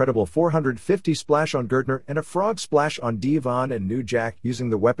including an incredible 450 splash on Gertner and a frog splash on Devon, and New Jack using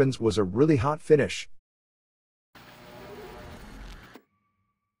the weapons, was a really hot finish.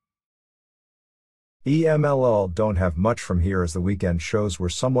 EMLL don't have much from here as the weekend shows were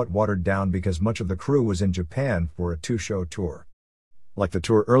somewhat watered down because much of the crew was in Japan for a 2-show tour. Like the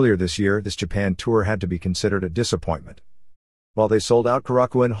tour earlier this year, this Japan tour had to be considered a disappointment. While they sold out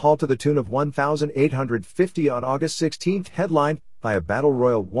Korakuen Hall to the tune of 1,850 on August 16th, headlined by a battle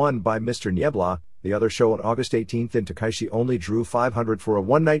royal won by Mr. Niebla, the other show on August 18th in Takaishi only drew 500 for a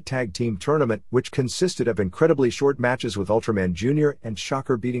one-night tag team tournament, which consisted of incredibly short matches with Ultraman Jr. and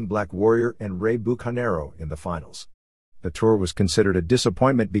Shocker beating Black Warrior and Rey Bucanero in the finals. The tour was considered a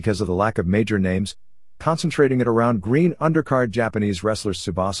disappointment because of the lack of major names, concentrating it around green undercard Japanese wrestlers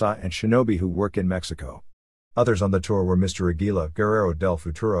Tsubasa and Shinobi who work in Mexico. Others on the tour were Mr. Aguila, Guerrero del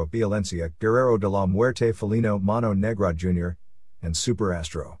Futuro, Violencia, Guerrero de la Muerte, Felino, Mano Negra Jr., and Super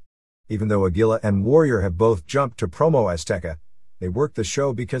Astro. Even though Aguila and Warrior have both jumped to Promo Azteca, they worked the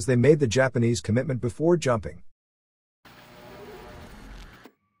show because they made the Japanese commitment before jumping.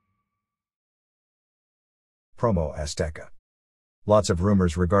 Promo Azteca. Lots of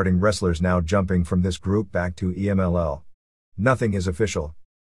rumors regarding wrestlers now jumping from this group back to EMLL. Nothing is official.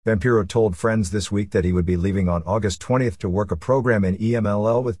 Vampiro told friends this week that he would be leaving on August 20th to work a program in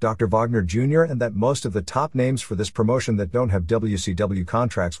EMLL with Dr. Wagner Jr. and that most of the top names for this promotion that don't have WCW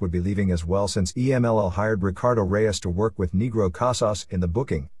contracts would be leaving as well, since EMLL hired Ricardo Reyes to work with Negro Casas in the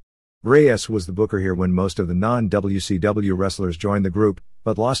booking. Reyes was the booker here when most of the non-WCW wrestlers joined the group,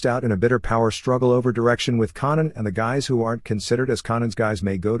 but lost out in a bitter power struggle over direction with Conan, and the guys who aren't considered as Conan's guys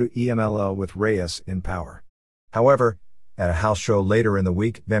may go to EMLL with Reyes in power. However, at a house show later in the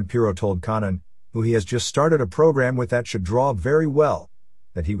week, Vampiro told Conan, who he has just started a program with that should draw very well,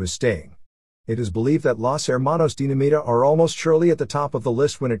 that he was staying. It is believed that Los Hermanos Dinamita are almost surely at the top of the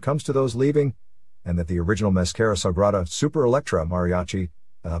list when it comes to those leaving, and that the original Máscara Sagrada, Super Electra, Mariachi,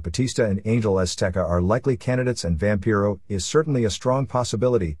 Batista and Angel Azteca are likely candidates, and Vampiro is certainly a strong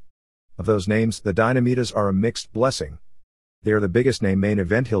possibility. Of those names, the Dynamitas are a mixed blessing. They are the biggest name main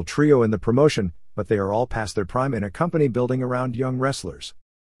event hill trio in the promotion, but they are all past their prime in a company building around young wrestlers.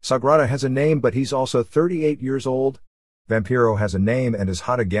 Sagrada has a name, but he's also 38 years old. Vampiro has a name and is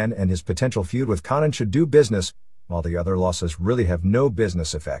hot again, and his potential feud with Conan should do business, while the other losses really have no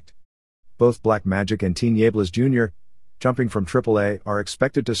business effect. Both Black Magic and Tinieblas Jr., jumping from AAA, are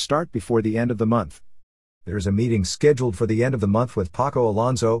expected to start before the end of the month. There is a meeting scheduled for the end of the month with Paco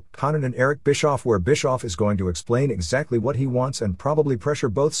Alonso, Conan and Eric Bischoff, where Bischoff is going to explain exactly what he wants and probably pressure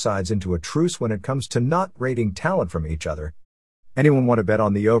both sides into a truce when it comes to not rating talent from each other. Anyone want to bet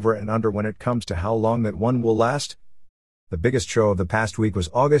on the over and under when it comes to how long that one will last? The biggest show of the past week was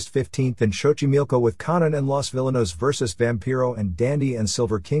August 15th in Xochimilco with Conan and Los Villanos versus Vampiro and Dandy and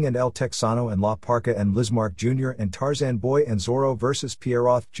Silver King and El Texano and La Parca and Lizmark Jr. and Tarzan Boy and Zorro versus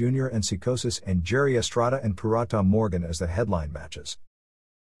Pierroth Jr. and Psicosis and Jerry Estrada and Purata Morgan as the headline matches.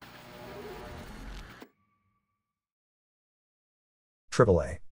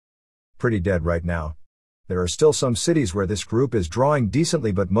 AAA. Pretty dead right now. There are still some cities where this group is drawing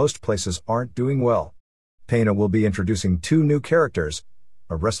decently, but most places aren't doing well. Pena will be introducing 2 new characters,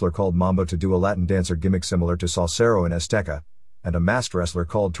 a wrestler called Mambo to do a Latin dancer gimmick similar to Salsero in Azteca, and a masked wrestler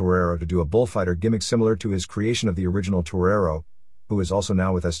called Torero to do a bullfighter gimmick similar to his creation of the original Torero, who is also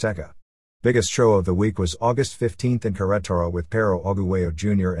now with Azteca. Biggest show of the week was August 15th in Querétaro with Pero Aguayo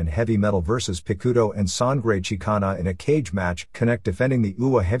Jr. and Heavy Metal versus Picudo and Sangre Chicana in a cage match, Connect defending the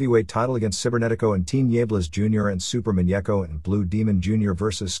UWA heavyweight title against Cibernetico and Tinieblas Jr. and Super Muñeco, and Blue Demon Jr.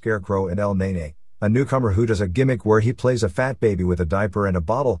 versus Scarecrow and El Nene, a newcomer who does a gimmick where he plays a fat baby with a diaper and a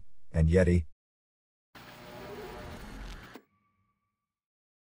bottle, and Yeti.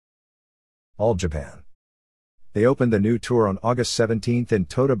 All Japan. They opened the new tour on August 17th in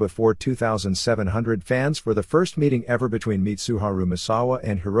Toda before 2,700 fans for the first meeting ever between Mitsuharu Misawa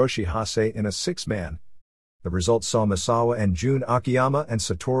and Hiroshi Hase in a 6-man. The result saw Misawa and Jun Akiyama and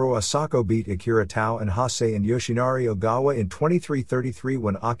Satoru Asako beat Akira Tao and Hase and Yoshinari Ogawa in 23-33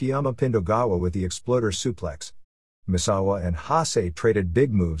 when Akiyama pinned Ogawa with the exploder suplex. Misawa and Hase traded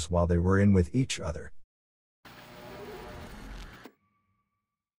big moves while they were in with each other.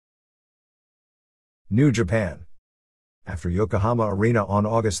 New Japan. After Yokohama Arena on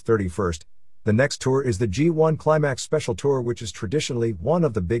August 31st, The next tour is the G1 Climax Special Tour, which is traditionally one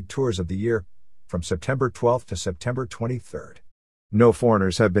of the big tours of the year, from September 12th to September 23rd. No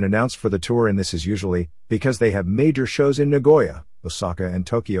foreigners have been announced for the tour, and this is usually because they have major shows in Nagoya, Osaka and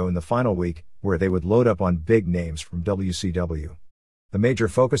Tokyo in the final week, where they would load up on big names from WCW. The major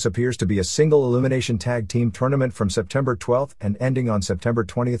focus appears to be a single elimination tag team tournament from September 12th and ending on September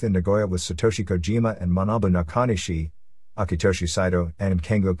 20th in Nagoya with Satoshi Kojima and Manabu Nakanishi, Akitoshi Saito and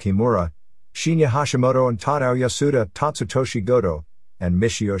Kengo Kimura, Shinya Hashimoto and Tadao Yasuda, Tatsutoshi Goto, and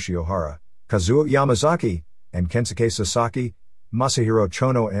Michiyoshi Ohara, Kazuo Yamazaki, and Kensuke Sasaki, Masahiro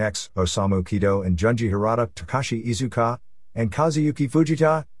Chono X, Osamu Kido and Junji Hirata, Takashi Iizuka, and Kazuyuki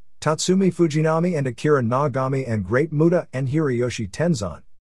Fujita, Tatsumi Fujinami and Akira Nagami, and Great Muta and Hiroyoshi Tenzan.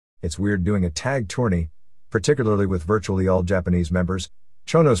 It's weird doing a tag tourney, particularly with virtually all Japanese members.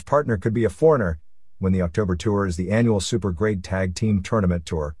 Chono's partner could be a foreigner, when the October tour is the annual Super Grade Tag Team Tournament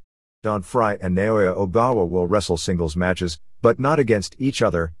Tour. Don Frye and Naoya Ogawa will wrestle singles matches, but not against each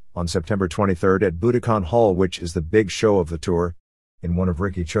other, on September 23rd at Budokan Hall, which is the big show of the tour. In one of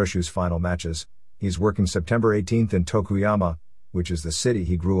Riki Choshu's final matches, he's working September 18th in Tokuyama, which is the city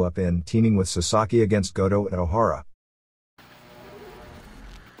he grew up in, teaming with Sasaki against Goto and Ohara.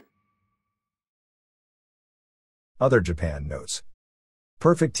 Other Japan notes.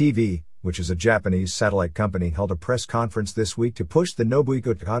 Perfect TV, which is a Japanese satellite company, held a press conference this week to push the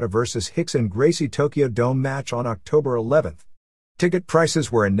Nobuhiko Takada vs. Hickson Gracie Tokyo Dome match on October 11th. Ticket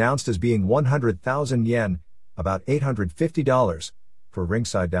prices were announced as being 100,000 yen, about $850, for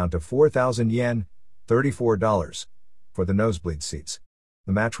ringside, down to 4,000 yen, $34, for the nosebleed seats.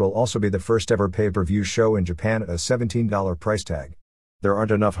 The match will also be the first ever pay-per-view show in Japan at a $17 price tag. There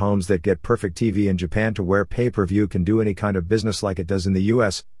aren't enough homes that get Perfect TV in Japan to where pay-per-view can do any kind of business like it does in the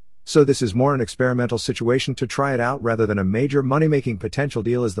US, so this is more an experimental situation to try it out rather than a major money-making potential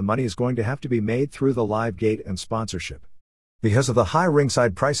deal, as the money is going to have to be made through the live gate and sponsorship. Because of the high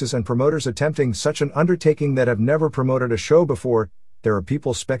ringside prices and promoters attempting such an undertaking that have never promoted a show before, there are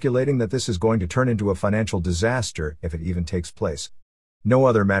people speculating that this is going to turn into a financial disaster if it even takes place. No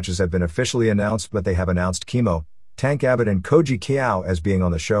other matches have been officially announced, but they have announced Kimo, Tank Abbott and Koji Kiao as being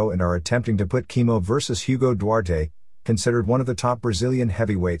on the show, and are attempting to put Kimo vs. Hugo Duarte, considered one of the top Brazilian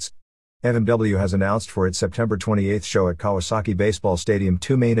heavyweights. FMW has announced for its September 28th show at Kawasaki Baseball Stadium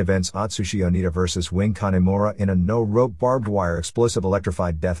two main events: Atsushi Onita vs. Wing Kanemura in a no-rope barbed wire explosive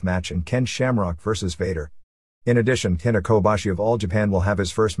electrified death match, and Ken Shamrock vs. Vader. In addition, Kenta Kobashi of All Japan will have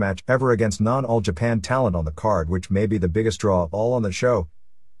his first match ever against non-All Japan talent on the card, which may be the biggest draw of all on the show.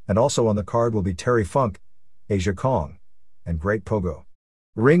 And also on the card will be Terry Funk, Asia Kong, and Great Pogo.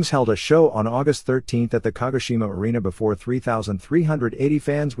 Rings held a show on August 13th at the Kagoshima Arena before 3,380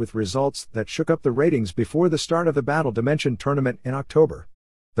 fans, with results that shook up the ratings before the start of the Battle Dimension tournament in October.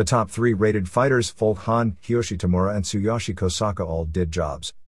 The top three rated fighters, Folk Han, Kiyoshi Tamura and Tsuyoshi Kosaka, all did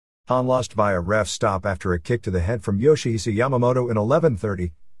jobs. Han lost via ref stop after a kick to the head from Yoshihisa Yamamoto in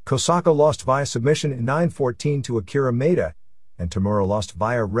 11:30, Kosaka lost via submission in 9:14 to Akira Maeda, and Tamura lost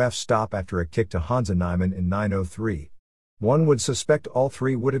via ref stop after a kick to Hansa Nyman in 9:03. One would suspect all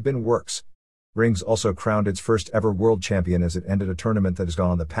three would have been works. Rings also crowned its first ever world champion as it ended a tournament that has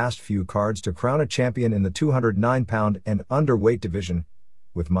gone on the past few cards to crown a champion in the 209-pound and underweight division,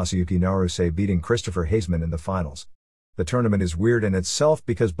 with Masayuki Naruse beating Christopher Haseman in the finals. The tournament is weird in itself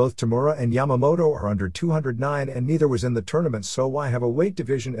because both Tamura and Yamamoto are under 209 and neither was in the tournament, so why have a weight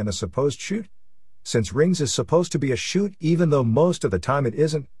division and a supposed shoot? Since Rings is supposed to be a shoot even though most of the time it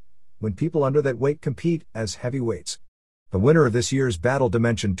isn't, when people under that weight compete as heavyweights. The winner of this year's Battle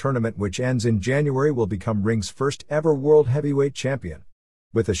Dimension tournament, which ends in January, will become Rings' first ever World Heavyweight Champion.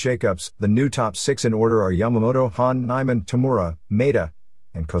 With the shakeups, the new top six in order are Yamamoto, Han, Nyman, Tamura, Maeda,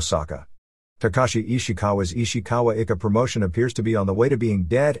 and Kosaka. Takashi Ishikawa's Ishikawa Ika promotion appears to be on the way to being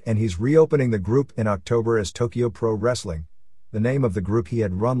dead, and he's reopening the group in October as Tokyo Pro Wrestling, the name of the group he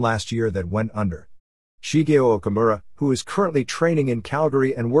had run last year that went under. Shigeo Okamura, who is currently training in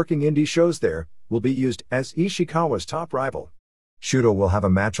Calgary and working indie shows there, will be used as Ishikawa's top rival. Shudo will have a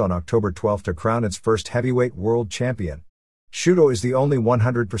match on October 12th to crown its first heavyweight world champion. Shudo is the only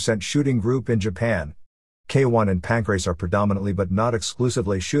 100% shooting group in Japan. K1 and Pancrase are predominantly but not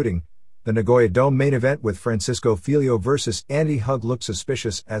exclusively shooting. The Nagoya Dome main event with Francisco Filio vs. Andy Hug looked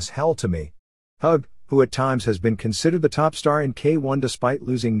suspicious as hell to me. Hug, who at times has been considered the top star in K1 despite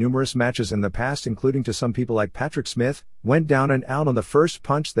losing numerous matches in the past, including to some people like Patrick Smith, went down and out on the first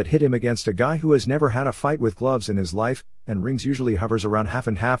punch that hit him against a guy who has never had a fight with gloves in his life, and Rings usually hovers around half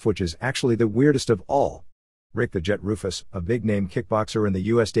and half, which is actually the weirdest of all. Rick the Jet Rufus, a big-name kickboxer in the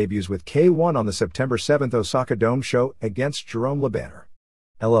US, debuts with K1 on the September 7th Osaka Dome show against Jerome LeBanner.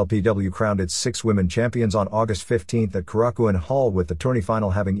 LLPW crowned its 6 women champions on August 15 at Korakuen Hall, with the tourney final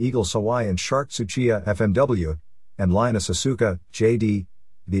having Eagle Sawai and Shark Tsuchiya FMW, and Lioness Asuka, JD,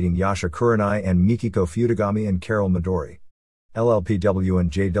 beating Yasha Kurenai and Mikiko Futagami and Carol Midori. LLPW and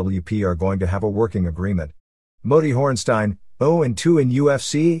JWP are going to have a working agreement. Moti Horenstein, 0-2 in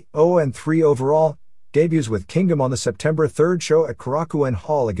UFC, 0-3 overall, debuts with Kingdom on the September 3rd show at Korakuen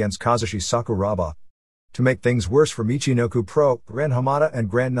Hall against Kazushi Sakuraba. To make things worse for Michinoku Pro, Ren Hamada and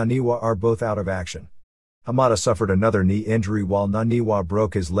Grand Naniwa are both out of action. Hamada suffered another knee injury while Naniwa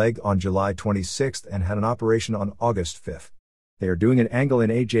broke his leg on July 26 and had an operation on August 5. They are doing an angle in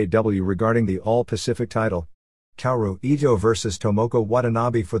AJW regarding the All-Pacific title. Kaoru Ito vs Tomoko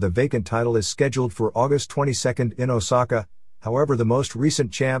Watanabe for the vacant title is scheduled for August 22 in Osaka. However, the most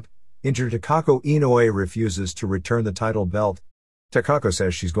recent champ, injured Takako Inoue, refuses to return the title belt. Takako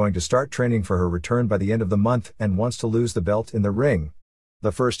says she's going to start training for her return by the end of the month and wants to lose the belt in the ring.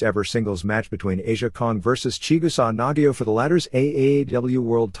 The first ever singles match between Asia Kong vs Chigusa Nagio for the latter's AAW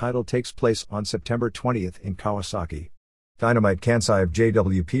World title takes place on September 20 in Kawasaki. Dynamite Kansai of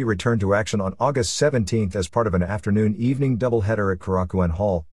JWP returned to action on August 17 as part of an afternoon-evening doubleheader at Korakuen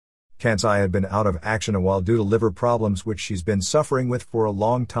Hall. Kansai had been out of action a while due to liver problems, which she's been suffering with for a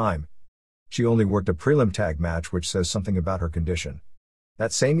long time. She only worked a prelim tag match, which says something about her condition.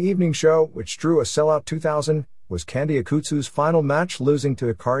 That same evening show, which drew a sellout 2,000, was Kandi Akutsu's final match, losing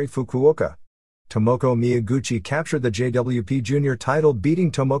to Hikari Fukuoka. Tomoko Miyaguchi captured the JWP Junior title, beating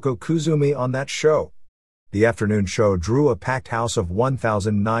Tomoko Kuzumi on that show. The afternoon show drew a packed house of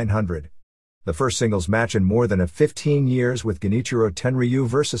 1,900. The first singles match in more than 15 years with Genichiro Tenryu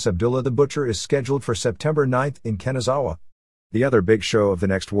vs Abdullah the Butcher is scheduled for September 9 in Kanazawa. The other big show of the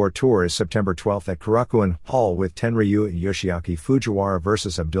next war tour is September 12 at Korakuen Hall, with Tenryu and Yoshiaki Fujiwara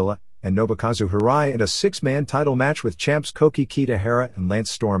vs Abdullah and Nobukazu Hirai, and a 6-man title match with champs Koki Kitahara and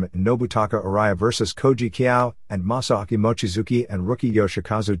Lance Storm and Nobutaka Araya vs Koji Kiao and Masaaki Mochizuki and rookie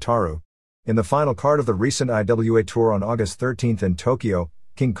Yoshikazu Taru. In the final card of the recent IWA tour on August 13 in Tokyo,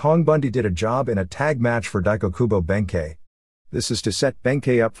 King Kong Bundy did a job in a tag match for Daikokubo Benkei. This is to set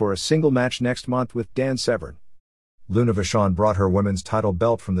Benkei up for a single match next month with Dan Severn. Luna Vachon brought her women's title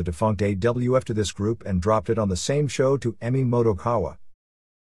belt from the defunct AWF to this group and dropped it on the same show to Emi Motokawa.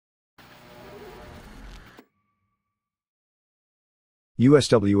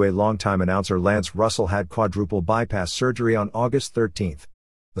 USWA longtime announcer Lance Russell had quadruple bypass surgery on August 13.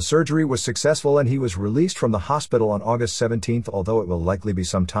 The surgery was successful and he was released from the hospital on August 17, although it will likely be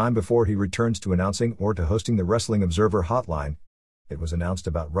some time before he returns to announcing or to hosting the Wrestling Observer Hotline. It was announced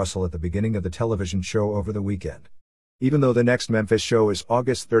about Russell at the beginning of the television show over the weekend. Even though the next Memphis show is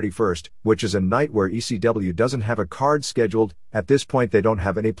August 31, which is a night where ECW doesn't have a card scheduled, at this point they don't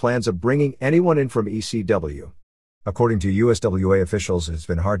have any plans of bringing anyone in from ECW. According to USWA officials, it's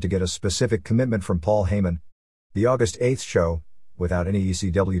been hard to get a specific commitment from Paul Heyman. The August 8th show, without any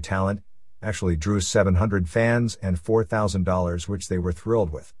ECW talent, actually drew 700 fans and $4,000, which they were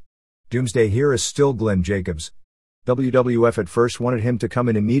thrilled with. Doomsday here is still Glenn Jacobs. WWF at first wanted him to come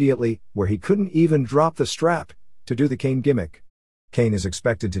in immediately, where he couldn't even drop the strap, to do the Kane gimmick. Kane is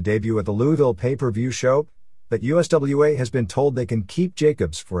expected to debut at the Louisville pay-per-view show, but USWA has been told they can keep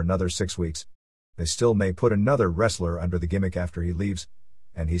Jacobs for another 6 weeks. They still may put another wrestler under the gimmick after he leaves,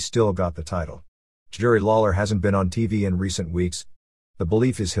 and he's still got the title. Jerry Lawler hasn't been on TV in recent weeks. The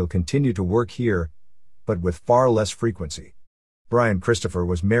belief is he'll continue to work here, but with far less frequency. Brian Christopher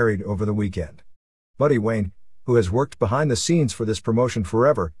was married over the weekend. Buddy Wayne, who has worked behind the scenes for this promotion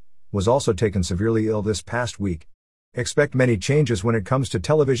forever, was also taken severely ill this past week. Expect many changes when it comes to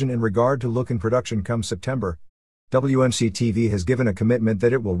television in regard to look and production come September. WMC TV has given a commitment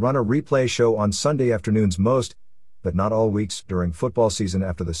that it will run a replay show on Sunday afternoons most, but not all weeks during football season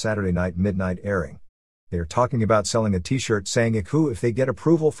after the Saturday night midnight airing. They are talking about selling a t-shirt saying "Iku" if they get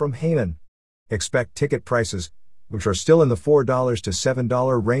approval from Heyman. Expect ticket prices, which are still in the $4 to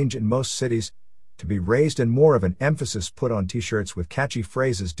 $7 range in most cities, to be raised and more of an emphasis put on t-shirts with catchy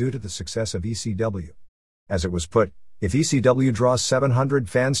phrases due to the success of ECW. As it was put, if ECW draws 700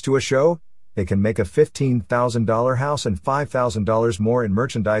 fans to a show, they can make a $15,000 house and $5,000 more in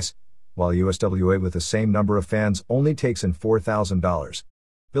merchandise, while USWA with the same number of fans only takes in $4,000.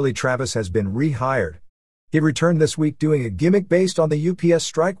 Billy Travis has been rehired. He returned this week doing a gimmick based on the UPS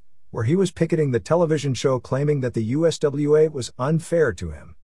strike, where he was picketing the television show claiming that the USWA was unfair to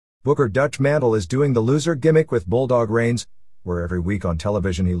him. Booker Dutch Mantle is doing the loser gimmick with Bulldog Reigns, where every week on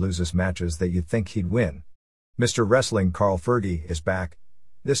television he loses matches that you'd think he'd win. Mr. Wrestling Carl Fergie is back,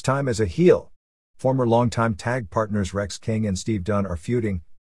 this time as a heel. Former longtime tag partners Rex King and Steve Dunn are feuding.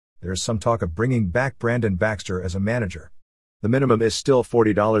 There is some talk of bringing back Brandon Baxter as a manager. The minimum is still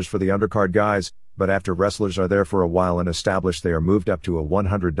 $40 for the undercard guys, but after wrestlers are there for a while and established, they are moved up to a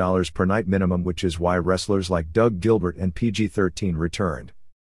 $100 per night minimum, which is why wrestlers like Doug Gilbert and PG-13 returned.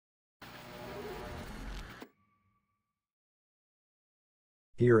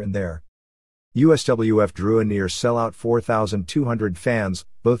 Here and there. USWF drew a near sellout 4,200 fans.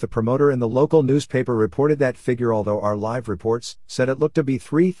 Both the promoter and the local newspaper reported that figure, although our live reports said it looked to be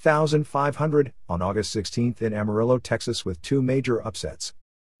 3,500 on August 16th in Amarillo, Texas, with two major upsets.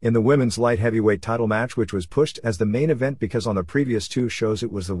 In the women's light heavyweight title match, which was pushed as the main event because on the previous two shows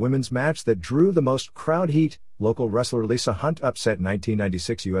it was the women's match that drew the most crowd heat, local wrestler Lisa Hunt upset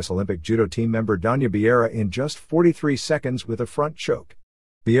 1996 U.S. Olympic judo team member Danya Vieira in just 43 seconds with a front choke.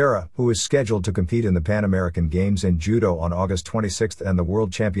 Vieira, who is scheduled to compete in the Pan American Games in Judo on August 26 and the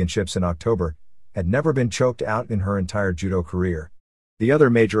World Championships in October, had never been choked out in her entire judo career. The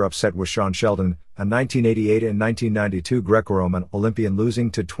other major upset was Sean Sheldon, a 1988 and 1992 Greco-Roman Olympian, losing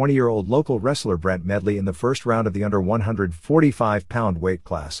to 20-year-old local wrestler Brent Medley in the first round of the under 145-pound weight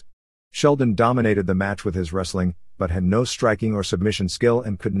class. Sheldon dominated the match with his wrestling, but had no striking or submission skill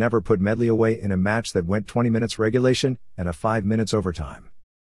and could never put Medley away in a match that went 20 minutes regulation and a 5 minutes overtime.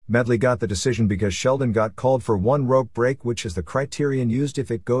 Medley got the decision because Sheldon got called for one rope break, which is the criterion used if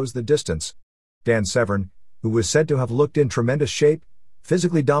it goes the distance. Dan Severn, who was said to have looked in tremendous shape,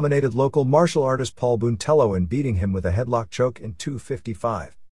 physically dominated local martial artist Paul Buntello in beating him with a headlock choke in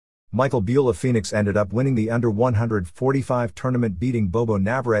 2:55. Michael Buell of Phoenix ended up winning the under 145 tournament, beating Bobo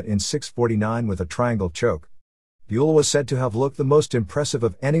Navarrete in 6:49 with a triangle choke. Buell was said to have looked the most impressive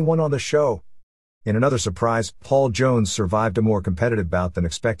of anyone on the show. In another surprise, Paul Jones survived a more competitive bout than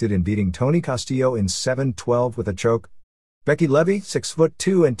expected in beating Tony Castillo in 7:12 with a choke. Becky Levy,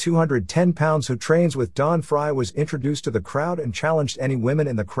 6'2" and 210 pounds, who trains with Don Fry, was introduced to the crowd and challenged any women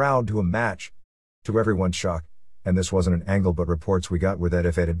in the crowd to a match. To everyone's shock, and this wasn't an angle but reports we got were that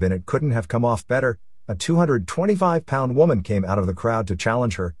if it had been, it couldn't have come off better, a 225-pound woman came out of the crowd to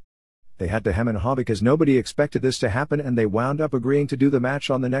challenge her. They had to hem and haw because nobody expected this to happen, and they wound up agreeing to do the match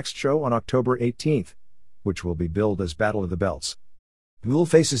on the next show on October 18th, which will be billed as Battle of the Belts. Buell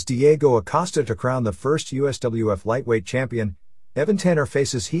faces Diego Acosta to crown the first USWF lightweight champion, Evan Tanner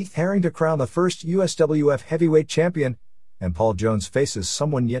faces Heath Herring to crown the first USWF heavyweight champion, and Paul Jones faces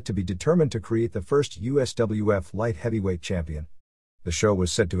someone yet to be determined to create the first USWF light heavyweight champion. The show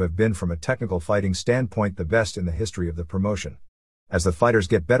was said to have been, from a technical fighting standpoint, the best in the history of the promotion. As the fighters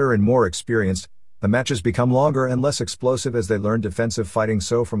get better and more experienced, the matches become longer and less explosive as they learn defensive fighting,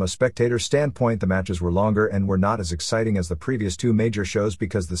 so from a spectator standpoint the matches were longer and were not as exciting as the previous two major shows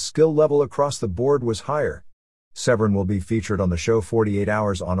because the skill level across the board was higher. Severn will be featured on the show 48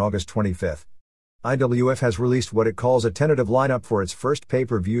 Hours on August 25th. IWF has released what it calls a tentative lineup for its first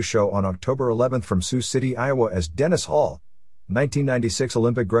pay-per-view show on October 11th from Sioux City, Iowa, as Dennis Hall, 1996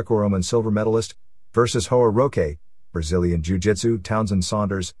 Olympic Greco-Roman silver medalist, versus Hoa Roque, Brazilian Jiu-Jitsu, Townsend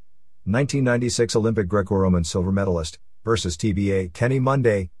Saunders, 1996 Olympic Greco-Roman silver medalist, versus TBA Kenny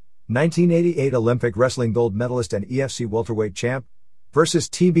Monday, 1988 Olympic wrestling gold medalist and EFC welterweight champ, versus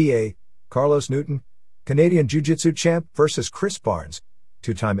TBA Carlos Newton, Canadian Jiu-Jitsu champ, versus Chris Barnes,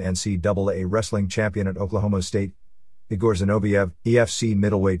 two-time NCAA wrestling champion at Oklahoma State, Igor Zinoviev, EFC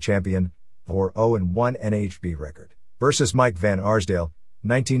middleweight champion, 4-0-1 NHB record, versus Mike Van Arsdale,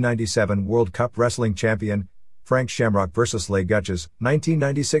 1997 World Cup wrestling champion, Frank Shamrock versus Leigh Gutches,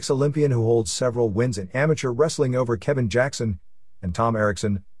 1996 Olympian who holds several wins in amateur wrestling over Kevin Jackson, and Tom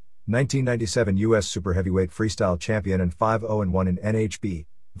Erickson, 1997 U.S. Super Heavyweight Freestyle Champion and 5-0-1 in NHB,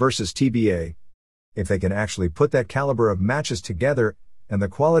 versus TBA. If they can actually put that caliber of matches together, and the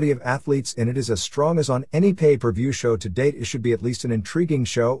quality of athletes in it is as strong as on any pay-per-view show to date, it should be at least an intriguing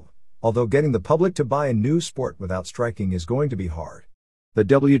show, although getting the public to buy a new sport without striking is going to be hard. The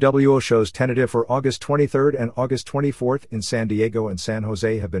WWO shows tentative for August 23rd and August 24th in San Diego and San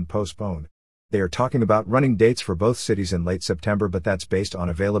Jose have been postponed. They are talking about running dates for both cities in late September, but that's based on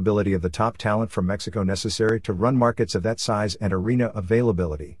availability of the top talent from Mexico necessary to run markets of that size and arena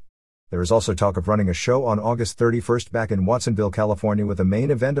availability. There is also talk of running a show on August 31st back in Watsonville, California, with a main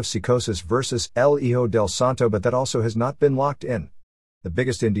event of Psicosis versus El Hijo del Santo, but that also has not been locked in. The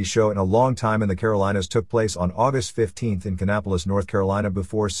biggest indie show in a long time in the Carolinas took place on August 15th in Kannapolis, North Carolina,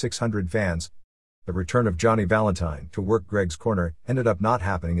 before 600 fans. The return of Johnny Valentine to work Greg's Corner ended up not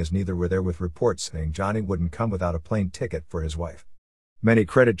happening, as neither were there, with reports saying Johnny wouldn't come without a plane ticket for his wife. Many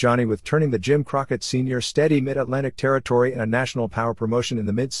credit Johnny with turning the Jim Crockett Sr. steady Mid-Atlantic territory and a national power promotion in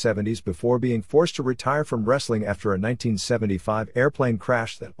the mid-70s before being forced to retire from wrestling after a 1975 airplane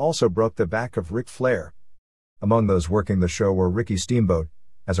crash that also broke the back of Ric Flair. Among those working the show were Ricky Steamboat,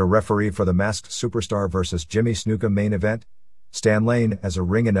 as a referee for the Masked Superstar versus Jimmy Snuka main event, Stan Lane as a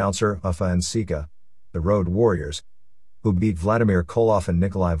ring announcer, Ufa and Sika, the Road Warriors, who beat Vladimir Koloff and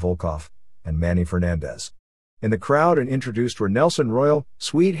Nikolai Volkov, and Manny Fernandez. In the crowd and introduced were Nelson Royal,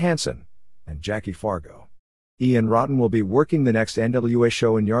 Swede Hansen, and Jackie Fargo. Ian Rotten will be working the next NWA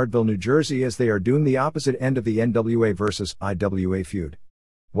show in Yardville, New Jersey, as they are doing the opposite end of the NWA versus IWA feud.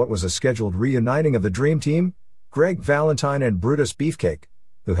 What was a scheduled reuniting of the Dream Team? Greg Valentine and Brutus Beefcake,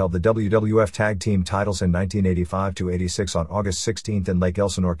 who held the WWF Tag Team titles in 1985-86 on August 16 in Lake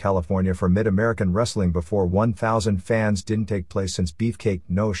Elsinore, California for Mid-American Wrestling before 1,000 fans, didn't take place since Beefcake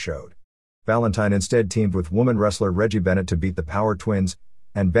no-showed. Valentine instead teamed with woman wrestler Reggie Bennett to beat the Power Twins,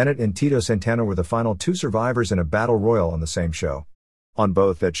 and Bennett and Tito Santana were the final two survivors in a battle royal on the same show. On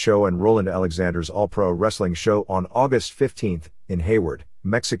both that show and Roland Alexander's All-Pro Wrestling show on August 15 in Hayward,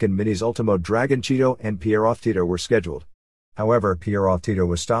 Mexican Minis Ultimo Dragon Cheeto and Pierrot Tito were scheduled. However, Pierrot Tito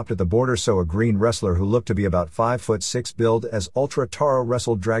was stopped at the border, so a green wrestler who looked to be about 5'6" build as Ultra Taro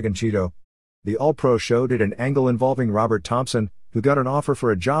wrestled Dragon Cheeto. The All-Pro show did an angle involving Robert Thompson, who got an offer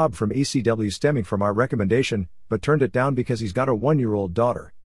for a job from ECW stemming from our recommendation, but turned it down because he's got a 1-year-old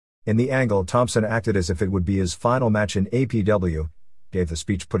daughter. In the angle, Thompson acted as if it would be his final match in APW, gave the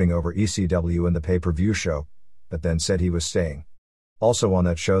speech putting over ECW in the pay-per-view show, but then said he was staying. Also on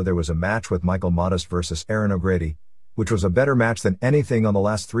that show there was a match with Michael Modest versus Aaron O'Grady, which was a better match than anything on the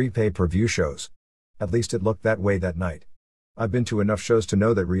last 3 pay-per-view shows. At least it looked that way that night. I've been to enough shows to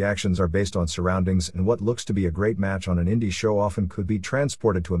know that reactions are based on surroundings, and what looks to be a great match on an indie show often could be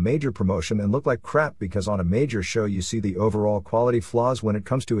transported to a major promotion and look like crap, because on a major show you see the overall quality flaws when it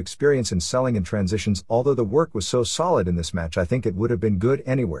comes to experience in selling and transitions. Although the work was so solid in this match, I think it would have been good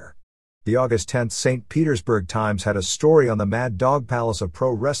anywhere. The August 10th St. Petersburg Times had a story on the Mad Dog Palace of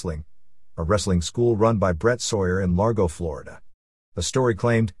Pro Wrestling, a wrestling school run by Brett Sawyer in Largo, Florida. The story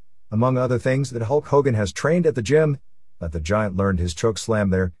claimed, among other things, that Hulk Hogan has trained at the gym, that the Giant learned his choke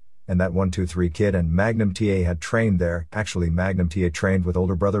slam there, and that 1-2-3 Kid and Magnum TA had trained there. Actually, Magnum TA trained with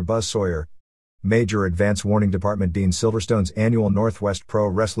older brother Buzz Sawyer. Major Advance Warning Department Dean Silverstone's annual Northwest Pro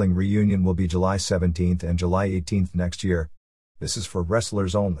Wrestling reunion will be July 17th and July 18th next year. This is for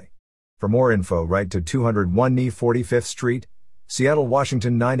wrestlers only. For more info, write to 201 NE 45th Street, Seattle,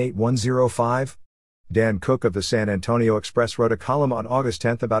 Washington 98105. Dan Cook of the San Antonio Express wrote a column on August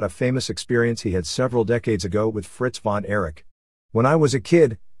 10th about a famous experience he had several decades ago with Fritz von Erich. When I was a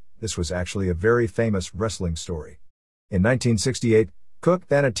kid, this was actually a very famous wrestling story. In 1968, Cook,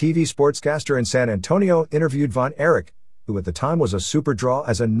 then a TV sportscaster in San Antonio, interviewed von Erich, who at the time was a super draw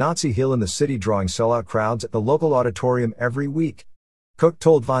as a Nazi heel in the city, drawing sellout crowds at the local auditorium every week. Cook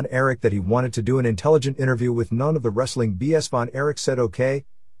told von Erich that he wanted to do an intelligent interview with none of the wrestling BS. Von Erich said okay,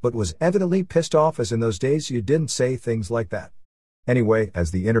 but was evidently pissed off, as in those days you didn't say things like that. Anyway,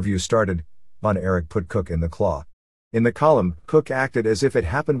 as the interview started, von Erich put Cook in the claw. In the column, Cook acted as if it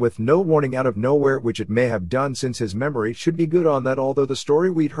happened with no warning out of nowhere, which it may have done since his memory should be good on that, although the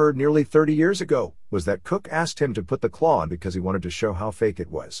story we'd heard nearly 30 years ago was that Cook asked him to put the claw on because he wanted to show how fake it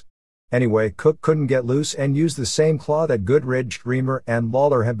was. Anyway, Cook couldn't get loose and used the same claw that Goodridge, Dreamer, and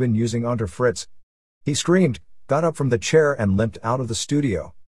Lawler had been using onto Fritz. He screamed, got up from the chair, and limped out of the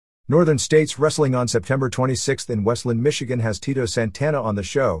studio. Northern States Wrestling on September 26th in Westland, Michigan has Tito Santana on the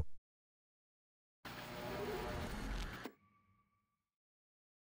show.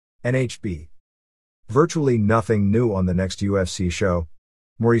 NHB. Virtually nothing new on the next UFC show.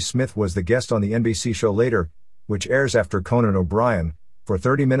 Maurice Smith was the guest on the NBC show Later, which airs after Conan O'Brien, for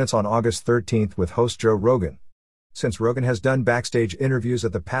 30 minutes on August 13th with host Joe Rogan. Since Rogan has done backstage interviews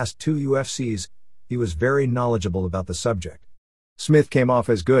at the past 2 UFCs, he was very knowledgeable about the subject. Smith came off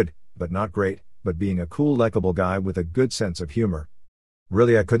as good, but not great, but being a cool, likable guy with a good sense of humor.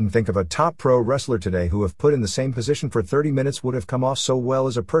 Really, I couldn't think of a top pro wrestler today who, if put in the same position for 30 minutes, would have come off so well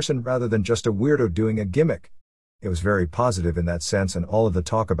as a person rather than just a weirdo doing a gimmick. It was very positive in that sense, and all of the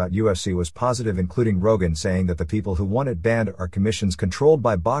talk about UFC was positive, including Rogan saying that the people who want it banned are commissions controlled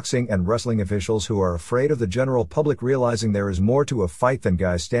by boxing and wrestling officials who are afraid of the general public realizing there is more to a fight than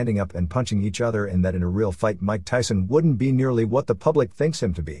guys standing up and punching each other, and that in a real fight Mike Tyson wouldn't be nearly what the public thinks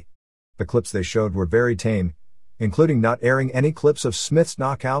him to be. The clips they showed were very tame, including not airing any clips of Smith's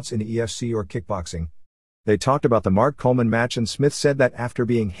knockouts in EFC or kickboxing. They talked about the Mark Coleman match, and Smith said that after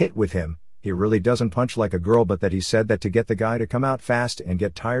being hit with him, he really doesn't punch like a girl, but that he said that to get the guy to come out fast and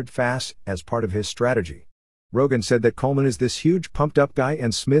get tired fast as part of his strategy. Rogan said that Coleman is this huge pumped up guy,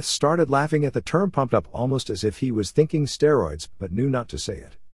 and Smith started laughing at the term pumped up almost as if he was thinking steroids, but knew not to say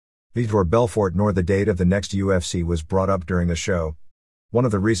it. Vitor Belfort nor the date of the next UFC was brought up during the show. One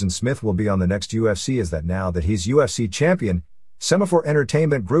of the reasons Smith will be on the next UFC is that now that he's UFC champion, Semaphore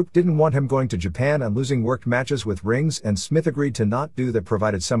Entertainment Group didn't want him going to Japan and losing worked matches with rings, and Smith agreed to not do that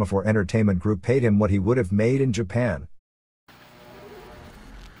provided Semaphore Entertainment Group paid him what he would have made in Japan.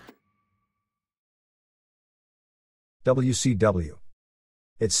 WCW.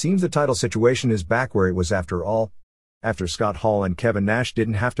 It seems the title situation is back where it was after all. After Scott Hall and Kevin Nash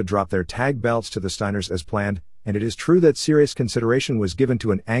didn't have to drop their tag belts to the Steiners as planned, and it is true that serious consideration was given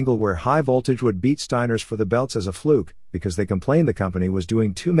to an angle where High Voltage would beat Steiners for the belts as a fluke, because they complained the company was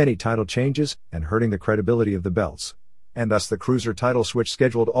doing too many title changes and hurting the credibility of the belts. And thus the Cruiser title switch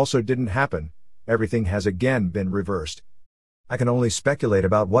scheduled also didn't happen. Everything has again been reversed. I can only speculate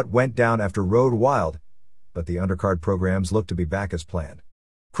about what went down after Road Wild, but the undercard programs look to be back as planned.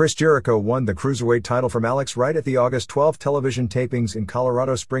 Chris Jericho won the Cruiserweight title from Alex Wright at the August 12 television tapings in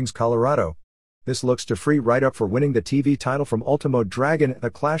Colorado Springs, Colorado. This looks to free Wright up for winning the TV title from Ultimo Dragon at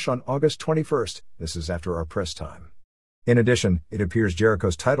the Clash on August 21st. This is after our press time. In addition, it appears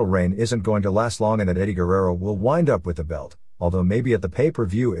Jericho's title reign isn't going to last long and that Eddie Guerrero will wind up with the belt, although maybe at the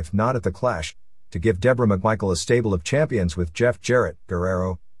pay-per-view if not at the Clash, to give Deborah McMichael a stable of champions with Jeff Jarrett,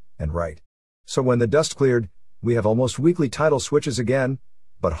 Guerrero, and Wright. So when the dust cleared, we have almost weekly title switches again,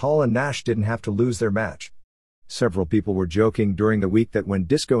 but Hall and Nash didn't have to lose their match. Several people were joking during the week that when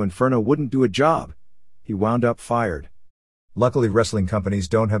Disco Inferno wouldn't do a job, he wound up fired. Luckily wrestling companies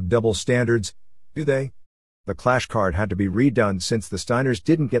don't have double standards, do they? The Clash card had to be redone since the Steiners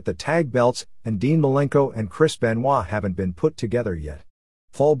didn't get the tag belts and Dean Malenko and Chris Benoit haven't been put together yet.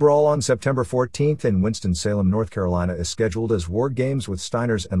 Fall Brawl on September 14th in Winston-Salem, North Carolina is scheduled as War Games with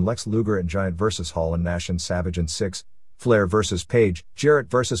Steiners and Lex Luger and Giant vs. Hall and Nash and Savage and 6, Flair vs. Page,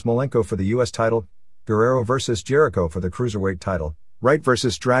 Jarrett vs. Malenko for the US title, Guerrero vs. Jericho for the Cruiserweight title, Wright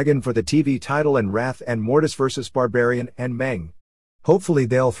vs. Dragon for the TV title, and Wrath and Mortis vs. Barbarian and Meng. Hopefully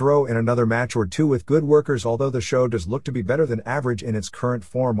they'll throw in another match or two with good workers, although the show does look to be better than average in its current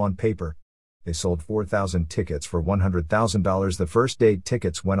form on paper. They sold 4,000 tickets for $100,000 the first day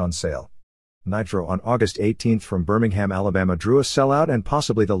tickets went on sale. Nitro on August 18th from Birmingham, Alabama drew a sellout and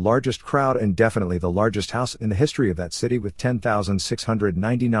possibly the largest crowd and definitely the largest house in the history of that city, with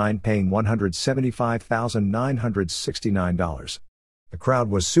 10,699 paying $175,969. The crowd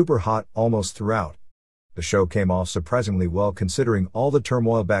was super hot almost throughout. The show came off surprisingly well considering all the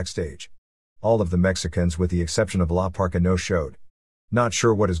turmoil backstage. All of the Mexicans with the exception of La Parka no-showed. Not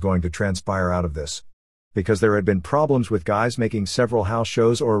sure what is going to transpire out of this. Because there had been problems with guys making several house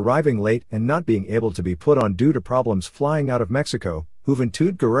shows or arriving late and not being able to be put on due to problems flying out of Mexico.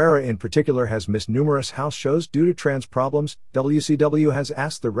 Juventud Guerrera in particular has missed numerous house shows due to trans problems. WCW has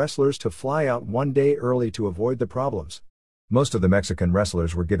asked the wrestlers to fly out one day early to avoid the problems. Most of the Mexican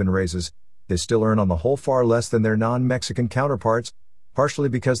wrestlers were given raises. They still earn on the whole far less than their non-Mexican counterparts, partially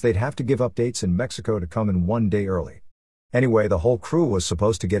because they'd have to give up dates in Mexico to come in one day early. Anyway, the whole crew was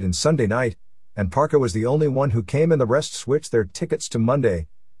supposed to get in Sunday night, and Parka was the only one who came, and the rest switched their tickets to Monday,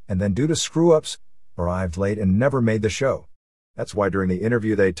 and then due to screw-ups, arrived late and never made the show. That's why during the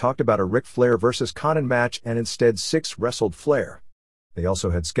interview they talked about a Ric Flair vs. Conan match and instead Six wrestled Flair. They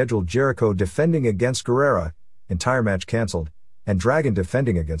also had scheduled Jericho defending against Guerrera, entire match cancelled, and Dragon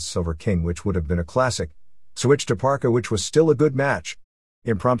defending against Silver King, which would have been a classic, switched to Parka, which was still a good match.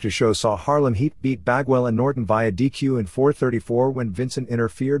 Impromptu show saw Harlem Heat beat Bagwell and Norton via DQ in 4:34 when Vincent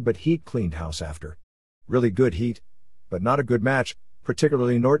interfered, but Heat cleaned house after. Really good heat, but not a good match,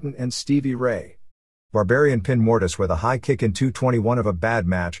 particularly Norton and Stevie Ray. Barbarian pinned Mortis with a high kick in 2:21 of a bad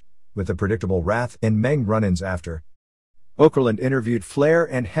match, with the predictable Wrath and Meng run-ins after. Okerlund interviewed Flair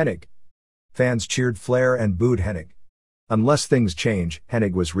and Hennig. Fans cheered Flair and booed Hennig. Unless things change,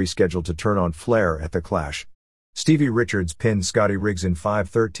 Hennig was rescheduled to turn on Flair at the Clash. Stevie Richards pinned Scotty Riggs in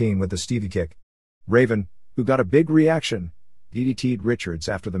 5:13 with a Stevie kick. Raven, who got a big reaction, DDT'd Richards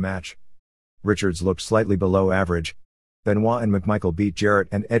after the match. Richards looked slightly below average. Benoit and McMichael beat Jarrett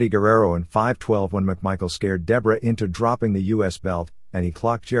and Eddie Guerrero in 5:12 when McMichael scared Deborah into dropping the US belt, and he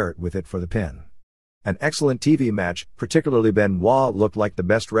clocked Jarrett with it for the pin. An excellent TV match, particularly Benoit looked like the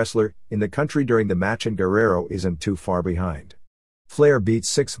best wrestler in the country during the match, and Guerrero isn't too far behind. Flair beat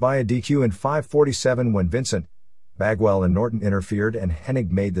Six via DQ in 5:47 when Vincent, Bagwell and Norton interfered and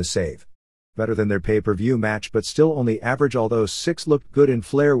Hennig made the save. Better than their pay-per-view match, but still only average, although Six looked good and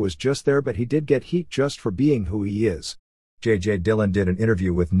Flair was just there, but he did get heat just for being who he is. J.J. Dillon did an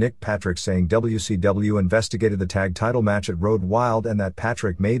interview with Nick Patrick saying WCW investigated the tag title match at Road Wild and that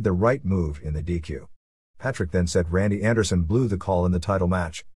Patrick made the right move in the DQ. Patrick then said Randy Anderson blew the call in the title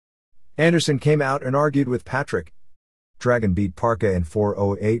match. Anderson came out and argued with Patrick. Dragon beat Parka in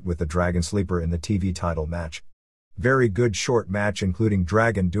 4:08 with the Dragon Sleeper in the TV title match. Very good short match, including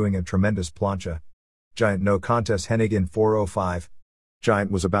Dragon doing a tremendous plancha. Giant no contest Hennig in 4:05.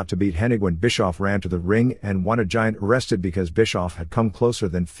 Giant was about to beat Hennig when Bischoff ran to the ring and wanted Giant arrested because Bischoff had come closer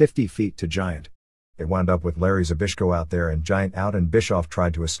than 50 feet to Giant. It wound up with Larry Zbyszko out there and Giant out, and Bischoff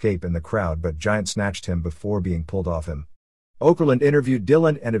tried to escape in the crowd, but Giant snatched him before being pulled off him. Okerlund interviewed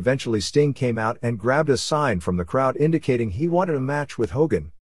Dylan, and eventually Sting came out and grabbed a sign from the crowd indicating he wanted a match with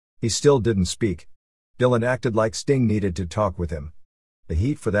Hogan. He still didn't speak. Dylan acted like Sting needed to talk with him. The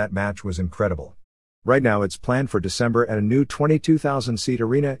heat for that match was incredible. Right now it's planned for December at a new 22,000-seat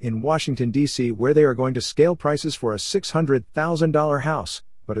arena in Washington, D.C., where they are going to scale prices for a $600,000 house,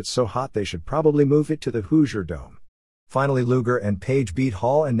 but it's so hot they should probably move it to the Hoosier Dome. Finally, Luger and Page beat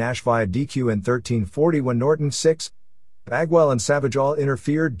Hall and Nash via DQ in 13:40 when Norton 6, Bagwell and Savage all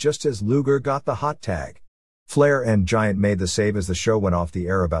interfered just as Luger got the hot tag. Flair and Giant made the save as the show went off the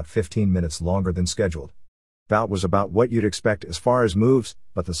air about 15 minutes longer than scheduled. Bout was about what you'd expect as far as moves,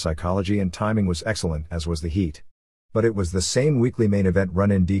 but the psychology and timing was excellent, as was the heat. But it was the same weekly main event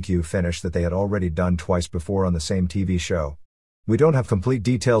run-in DQ finish that they had already done twice before on the same TV show. We don't have complete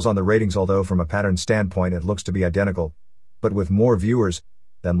details on the ratings, although from a pattern standpoint it looks to be identical, but with more viewers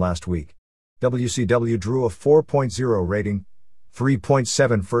than last week. WCW drew a 4.0 rating,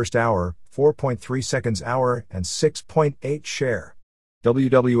 3.7 first hour, 4.3 seconds hour, and 6.8 share.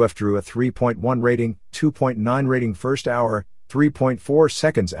 WWF drew a 3.1 rating, 2.9 rating first hour, 3.4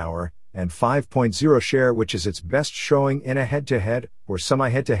 seconds hour, and 5.0 share, which is its best showing in a head-to-head, or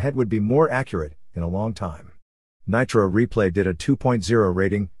semi-head-to-head would be more accurate, in a long time. Nitro Replay did a 2.0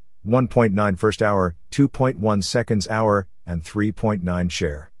 rating, 1.9 first hour, 2.1 seconds hour, and 3.9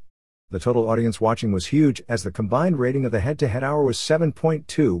 share. The total audience watching was huge, as the combined rating of the head-to-head hour was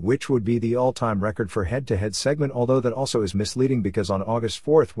 7.2, which would be the all-time record for head-to-head segment, although that also is misleading because on August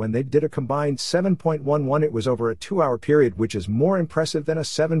 4th when they did a combined 7.11 it was over a 2-hour period, which is more impressive than a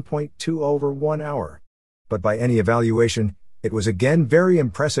 7.2 over 1 hour. But by any evaluation, it was again very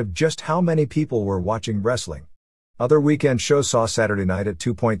impressive just how many people were watching wrestling. Other weekend shows saw Saturday Night at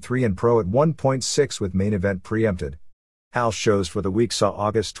 2.3 and Pro at 1.6 with main event preempted. House shows for the week saw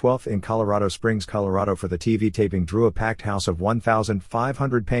August 12th in Colorado Springs, Colorado for the TV taping drew a packed house of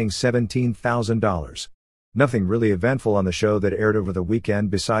 1,500 paying $17,000. Nothing really eventful on the show that aired over the weekend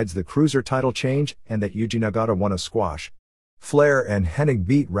besides the Cruiser title change and that Yuji Nagata won a squash. Flair and Hennig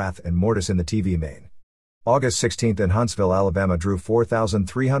beat Wrath and Mortis in the TV main. August 16th in Huntsville, Alabama drew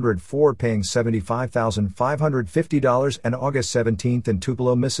 4,304 paying $75,550 and August 17th in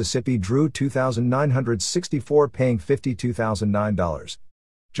Tupelo, Mississippi drew 2,964 paying $52,009.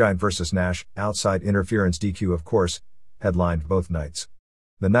 Giant vs. Nash, outside interference DQ of course, headlined both nights.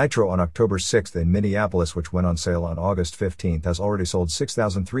 The Nitro on October 6th in Minneapolis, which went on sale on August 15th, has already sold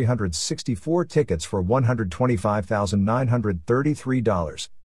 6,364 tickets for $125,933.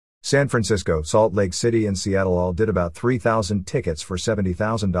 San Francisco, Salt Lake City, and Seattle all did about 3,000 tickets for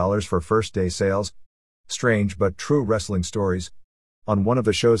 $70,000 for first-day sales. Strange but true wrestling stories. On one of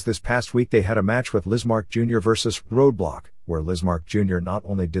the shows this past week they had a match with Lizmark Jr. vs. Roadblock, where Lizmark Jr. not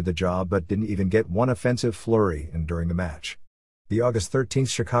only did the job but didn't even get one offensive flurry in during the match. The August 13th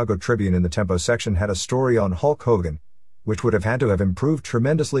Chicago Tribune in the Tempo section had a story on Hulk Hogan, which would have had to have improved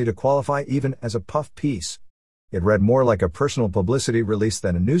tremendously to qualify even as a puff piece. It read more like a personal publicity release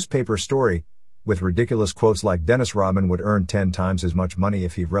than a newspaper story, with ridiculous quotes like Dennis Rodman would earn 10 times as much money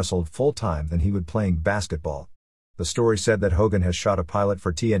if he wrestled full-time than he would playing basketball. The story said that Hogan has shot a pilot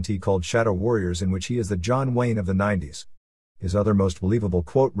for TNT called Shadow Warriors in which he is the John Wayne of the 90s. His other most believable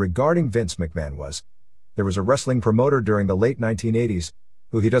quote regarding Vince McMahon was, "There was a wrestling promoter during the late 1980s,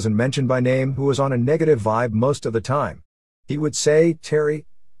 who he doesn't mention by name, who was on a negative vibe most of the time. He would say, Terry,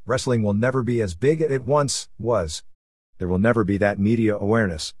 wrestling will never be as big as it once was. There will never be that media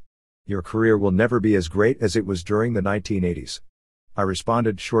awareness. Your career will never be as great as it was during the 1980s. I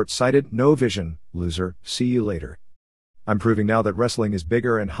responded, short-sighted, no vision, loser, see you later. I'm proving now that wrestling is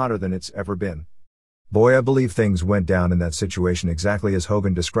bigger and hotter than it's ever been." Boy, I believe things went down in that situation exactly as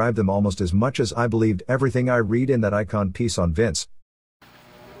Hogan described them, almost as much as I believed everything I read in that Icon piece on Vince.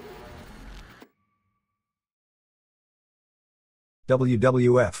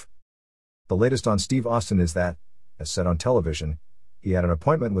 WWF. The latest on Steve Austin is that, as said on television, he had an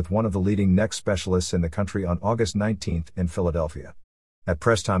appointment with one of the leading neck specialists in the country on August 19th in Philadelphia. At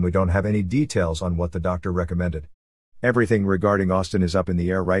press time we don't have any details on what the doctor recommended. Everything regarding Austin is up in the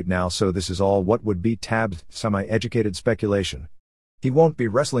air right now, so this is all what would be tabbed semi-educated speculation. He won't be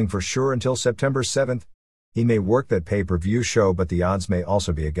wrestling for sure until September 7th. He may work that pay-per-view show, but the odds may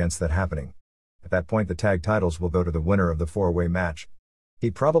also be against that happening. At that point the tag titles will go to the winner of the four-way match. He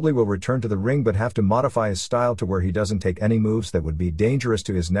probably will return to the ring but have to modify his style to where he doesn't take any moves that would be dangerous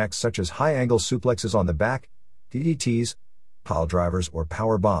to his neck, such as high-angle suplexes on the back, DDTs, pile drivers or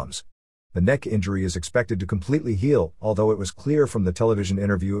power bombs. The neck injury is expected to completely heal, although it was clear from the television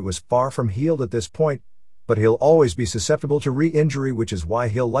interview it was far from healed at this point, but he'll always be susceptible to re-injury, which is why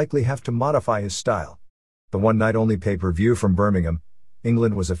he'll likely have to modify his style. The one-night-only pay-per-view from Birmingham,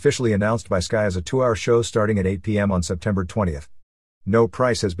 England was officially announced by Sky as a 2-hour show starting at 8 p.m. on September 20th. No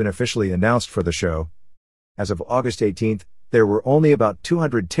price has been officially announced for the show. As of August 18th, there were only about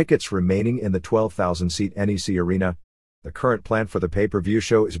 200 tickets remaining in the 12,000-seat NEC Arena. The current plan for the pay-per-view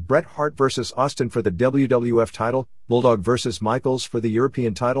show is Bret Hart vs. Austin for the WWF title, Bulldog vs. Michaels for the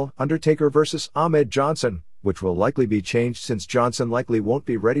European title, Undertaker vs. Ahmed Johnson, which will likely be changed since Johnson likely won't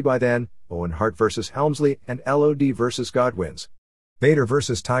be ready by then, Owen Hart vs. Helmsley, and LOD vs. Godwins. Vader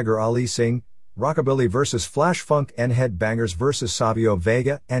vs. Tiger Ali Singh, Rockabilly vs. Flash Funk, and Headbangers vs. Savio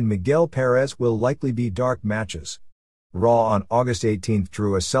Vega and Miguel Perez will likely be dark matches. Raw on August 18th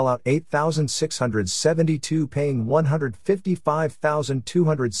drew a sellout 8,672, paying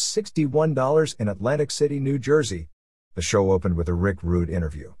 $155,261 in Atlantic City, New Jersey. The show opened with a Rick Rude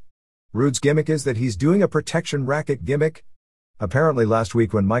interview. Rude's gimmick is that he's doing a protection racket gimmick. Apparently last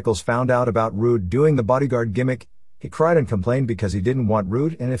week when Michaels found out about Rude doing the bodyguard gimmick, he cried and complained because he didn't want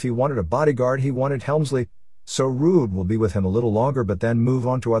Rude, and if he wanted a bodyguard he wanted Helmsley, so Rude will be with him a little longer but then move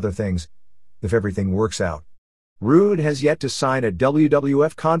on to other things, if everything works out. Rude has yet to sign a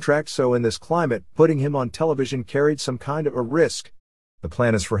WWF contract, so in this climate, putting him on television carried some kind of a risk. The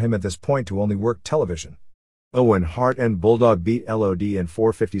plan is for him at this point to only work television. Owen Hart and Bulldog beat LOD in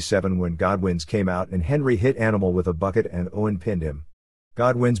 4:57 when Godwins came out and Henry hit Animal with a bucket and Owen pinned him.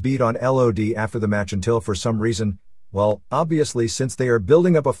 Godwins beat on LOD after the match until for some reason, well, obviously since they are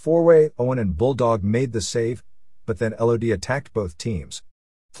building up a four-way, Owen and Bulldog made the save, but then LOD attacked both teams.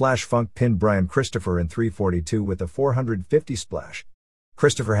 Flash Funk pinned Brian Christopher in 3:42 with a 450 splash.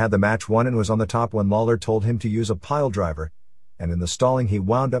 Christopher had the match won and was on the top when Lawler told him to use a pile driver, and in the stalling he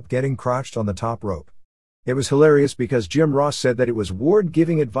wound up getting crotched on the top rope. It was hilarious because Jim Ross said that it was Ward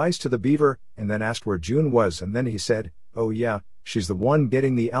giving advice to the Beaver, and then asked where June was, and then he said, "Oh yeah, she's the one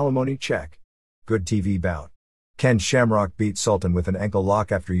getting the alimony check." Good TV bout. Ken Shamrock beat Sultan with an ankle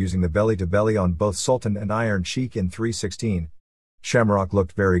lock after using the belly-to-belly on both Sultan and Iron Sheik in 3:16. Shamrock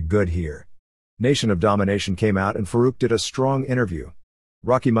looked very good here. Nation of Domination came out and Farouk did a strong interview.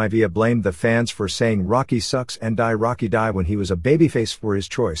 Rocky Maivia blamed the fans for saying Rocky sucks and die Rocky die when he was a babyface for his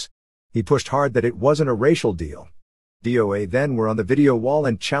choice. He pushed hard that it wasn't a racial deal. DOA then were on the video wall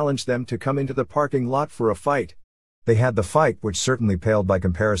and challenged them to come into the parking lot for a fight. They had the fight, which certainly paled by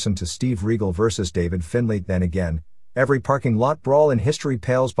comparison to Steve Regal versus David Finlay. Then again, every parking lot brawl in history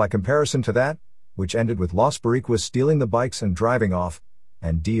pales by comparison to that, which ended with Los Boricuas stealing the bikes and driving off,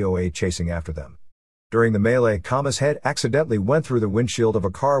 and DOA chasing after them. During the melee, Kama's head accidentally went through the windshield of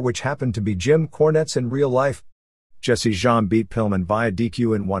a car which happened to be Jim Cornette's in real life. Jesse Jam beat Pillman via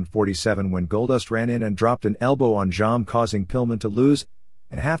DQ in 1:47 when Goldust ran in and dropped an elbow on Jam, causing Pillman to lose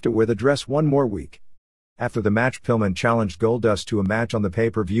and have to wear the dress one more week. After the match, Pillman challenged Goldust to a match on the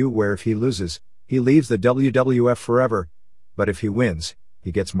pay-per-view where if he loses, he leaves the WWF forever, but if he wins,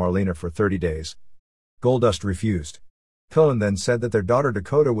 he gets Marlena for 30 days. Goldust refused. Pillman then said that their daughter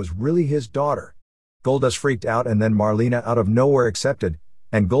Dakota was really his daughter. Goldust freaked out and then Marlena out of nowhere accepted,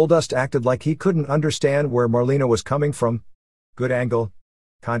 and Goldust acted like he couldn't understand where Marlena was coming from. Good angle.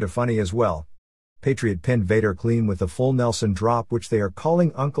 Kind of funny as well. Patriot pinned Vader clean with the full Nelson drop, which they are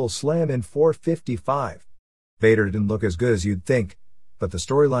calling Uncle Slam, in 4:55. Vader didn't look as good as you'd think, but the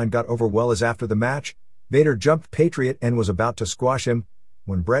storyline got over well as after the match, Vader jumped Patriot and was about to squash him,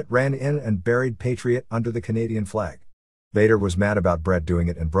 when Bret ran in and buried Patriot under the Canadian flag. Vader was mad about Bret doing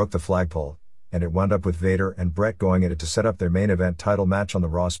it and broke the flagpole, and it wound up with Vader and Bret going at it to set up their main event title match on the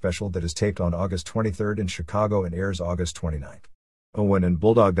Raw special that is taped on August 23rd in Chicago and airs August 29th. Owen and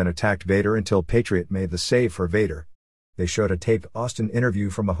Bulldog then attacked Vader until Patriot made the save for Vader. They showed a taped Austin interview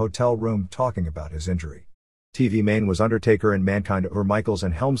from a hotel room talking about his injury. TV main was Undertaker and Mankind over Michaels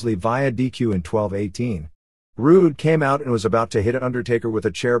and Helmsley via DQ in 12:18. Rude came out and was about to hit Undertaker with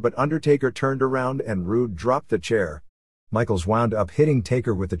a chair, but Undertaker turned around and Rude dropped the chair. Michaels wound up hitting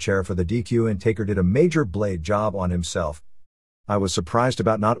Taker with the chair for the DQ, and Taker did a major blade job on himself. I was surprised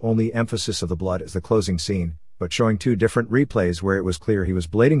about not only emphasis of the blood as the closing scene, but showing two different replays where it was clear he was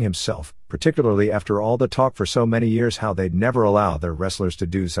blading himself, particularly after all the talk for so many years how they'd never allow their wrestlers to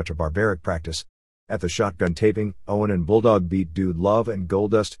do such a barbaric practice. At the shotgun taping, Owen and Bulldog beat Dude Love and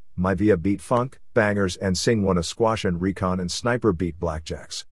Goldust, Maivia beat Funk, Bangers and Singh won a squash, and Recon and Sniper beat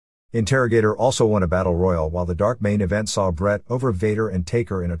Blackjacks. Interrogator also won a battle royal, while the dark main event saw Brett over Vader and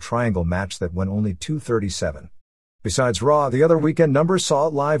Taker in a triangle match that went only 2:37. Besides Raw, the other weekend numbers saw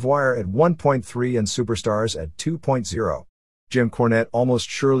Livewire at 1.3 and Superstars at 2.0. Jim Cornette almost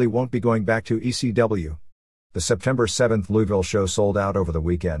surely won't be going back to ECW. The September 7th Louisville show sold out over the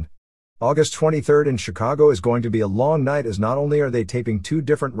weekend. August 23rd in Chicago is going to be a long night, as not only are they taping 2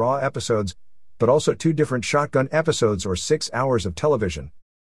 different Raw episodes, but also 2 different Shotgun episodes, or 6 hours of television.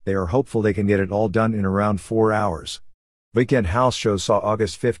 They are hopeful they can get it all done in around 4 hours. Weekend house shows saw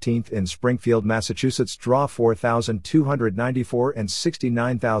August 15th in Springfield, Massachusetts draw $4,294 and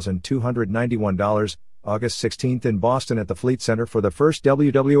 $69,291. August 16th in Boston at the Fleet Center for the first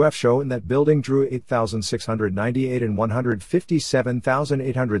WWF show in that building drew $8,698 and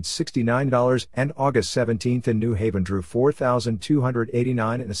 $157,869, and August 17th in New Haven drew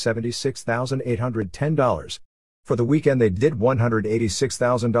 $4,289 and $76,810. For the weekend they did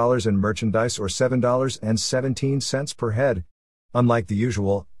 $186,000 in merchandise, or $7.17 per head. Unlike the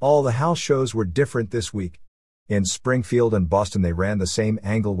usual, all the house shows were different this week. In Springfield and Boston they ran the same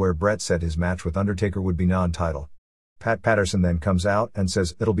angle, where Brett said his match with Undertaker would be non-title. Pat Patterson then comes out and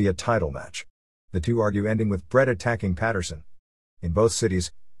says it'll be a title match. The two argue, ending with Brett attacking Patterson. In both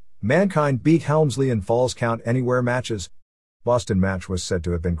cities, Mankind beat Helmsley in Falls Count Anywhere matches. Boston match was said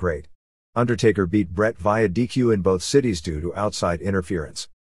to have been great. Undertaker beat Brett via DQ in both cities due to outside interference.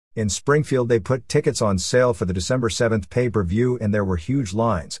 In Springfield they put tickets on sale for the December 7th pay-per-view and there were huge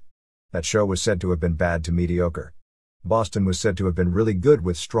lines. That show was said to have been bad to mediocre. Boston was said to have been really good,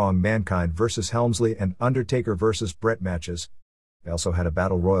 with strong Mankind vs. Helmsley and Undertaker vs. Brett matches. They also had a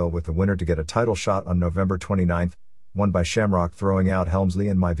battle royal with the winner to get a title shot on November 29th, won by Shamrock throwing out Helmsley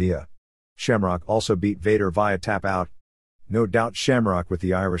and Maivia. Shamrock also beat Vader via tap out. No doubt Shamrock with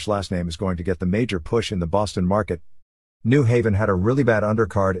the Irish last name is going to get the major push in the Boston market. New Haven had a really bad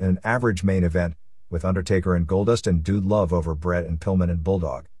undercard and an average main event, with Undertaker and Goldust and Dude Love over Brett and Pillman and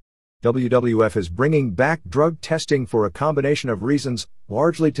Bulldog. WWF is bringing back drug testing for a combination of reasons,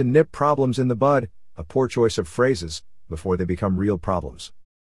 largely to nip problems in the bud, a poor choice of phrases, before they become real problems.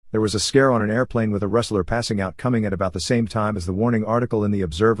 There was a scare on an airplane with a wrestler passing out coming at about the same time as the warning article in The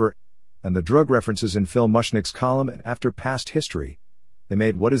Observer, and the drug references in Phil Mushnick's column. And after past history, they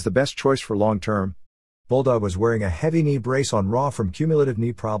made what is the best choice for long term. Bulldog was wearing a heavy knee brace on Raw from cumulative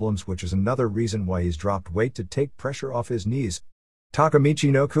knee problems, which is another reason why he's dropped weight to take pressure off his knees. Takamichi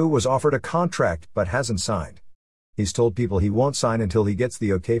Noku was offered a contract but hasn't signed. He's told people he won't sign until he gets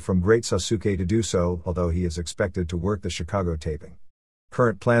the okay from Great Sasuke to do so, although he is expected to work the Chicago taping.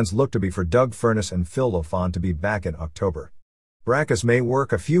 Current plans look to be for Doug Furness and Phil LaFon to be back in October. Brakkus may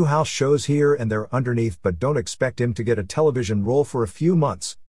work a few house shows here and there underneath, but don't expect him to get a television role for a few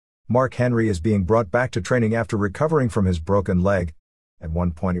months. Mark Henry is being brought back to training after recovering from his broken leg. At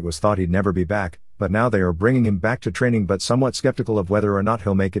one point it was thought he'd never be back, but now they are bringing him back to training, but somewhat skeptical of whether or not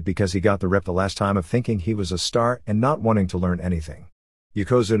he'll make it, because he got the rep the last time of thinking he was a star and not wanting to learn anything.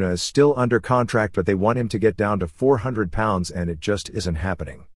 Yokozuna is still under contract, but they want him to get down to 400 pounds and it just isn't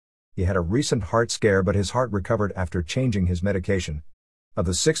happening. He had a recent heart scare, but his heart recovered after changing his medication. Of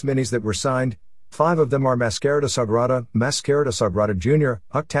the 6 minis that were signed, 5 of them are Mascarada Sagrada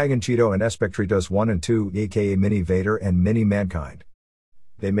Jr., Octagon Cheeto and Espectritos 1 and 2, aka Mini Vader and Mini Mankind.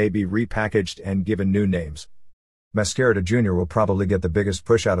 They may be repackaged and given new names. Mascarada Jr. will probably get the biggest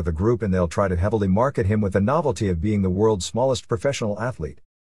push out of the group, and they'll try to heavily market him with the novelty of being the world's smallest professional athlete.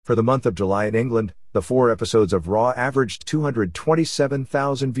 For the month of July in England, the 4 episodes of Raw averaged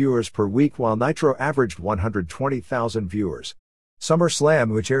 227,000 viewers per week, while Nitro averaged 120,000 viewers.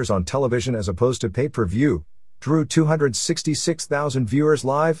 SummerSlam, which airs on television as opposed to pay-per-view, drew 266,000 viewers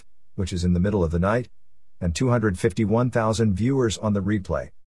live, which is in the middle of the night, and 251,000 viewers on the replay.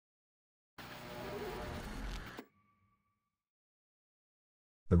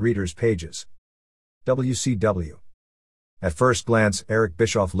 The Reader's Pages. WCW. At first glance, Eric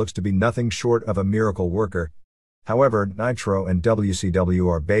Bischoff looks to be nothing short of a miracle worker. However, Nitro and WCW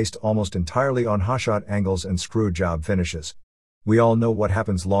are based almost entirely on hotshot angles and screwjob finishes. We all know what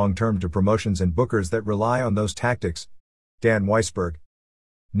happens long-term to promotions and bookers that rely on those tactics. Dan Weisberg.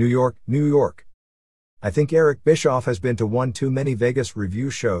 New York, New York. I think Eric Bischoff has been to one too many Vegas review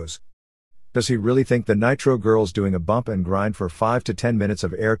shows. Does he really think the Nitro girls doing a bump and grind for 5 to 10 minutes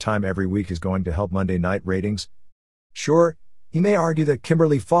of airtime every week is going to help Monday night ratings? Sure, he may argue that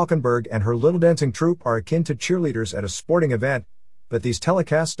Kimberly Falkenberg and her little dancing troupe are akin to cheerleaders at a sporting event, but these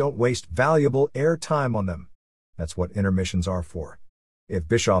telecasts don't waste valuable airtime on them. That's what intermissions are for. If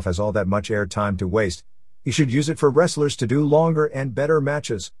Bischoff has all that much airtime to waste, he should use it for wrestlers to do longer and better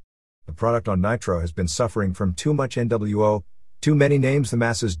matches. The product on Nitro has been suffering from too much NWO, Too many names the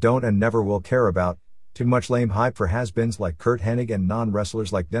masses don't and never will care about, too much lame hype for has-beens like Kurt Hennig and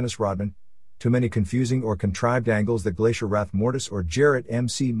non-wrestlers like Dennis Rodman, too many confusing or contrived angles that Glacier Wrath Mortis or Jarrett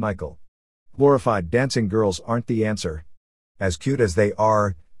MC Michael. Glorified dancing girls aren't the answer. As cute as they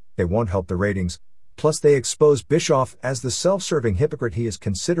are, they won't help the ratings, plus they expose Bischoff as the self-serving hypocrite he is,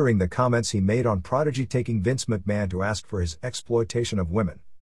 considering the comments he made on Prodigy taking Vince McMahon to ask for his exploitation of women.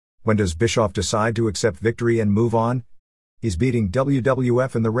 When does Bischoff decide to accept victory and move on? He's beating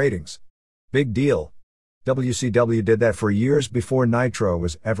WWF in the ratings. Big deal. WCW did that for years before Nitro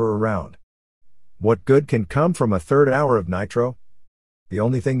was ever around. What good can come from a third hour of Nitro? The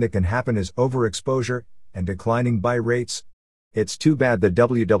only thing that can happen is overexposure and declining buy rates. It's too bad that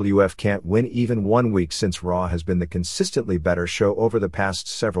WWF can't win even 1 week, since Raw has been the consistently better show over the past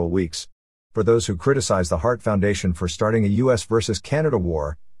several weeks. For those who criticize the Hart Foundation for starting a US versus Canada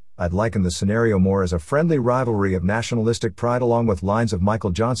war, I'd liken the scenario more as a friendly rivalry of nationalistic pride along with lines of Michael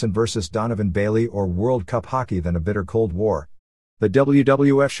Johnson versus Donovan Bailey or World Cup hockey than a bitter Cold War. The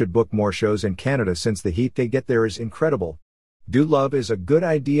WWF should book more shows in Canada, since the heat they get there is incredible. Do love is a good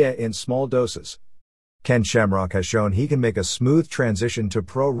idea in small doses. Ken Shamrock has shown he can make a smooth transition to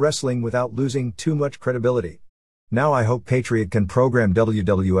pro wrestling without losing too much credibility. Now I hope Patriot can program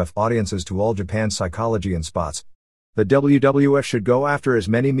WWF audiences to All Japan psychology and spots. The WWF should go after as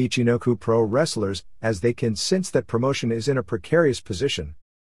many Michinoku pro wrestlers as they can, since that promotion is in a precarious position.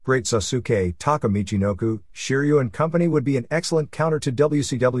 Great Sasuke, Taka Michinoku, Shiryu and company would be an excellent counter to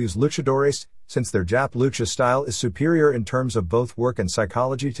WCW's Luchadores, since their Jap lucha style is superior in terms of both work and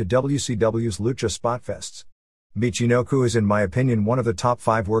psychology to WCW's lucha spotfests. Michinoku is in my opinion one of the top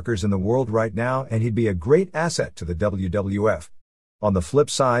 5 workers in the world right now, and he'd be a great asset to the WWF. On the flip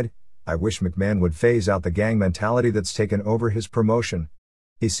side, I wish McMahon would phase out the gang mentality that's taken over his promotion.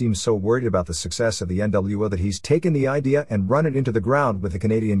 He seems so worried about the success of the NWO that he's taken the idea and run it into the ground with the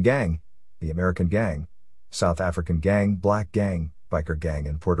Canadian gang, the American gang, South African gang, Black gang, Biker gang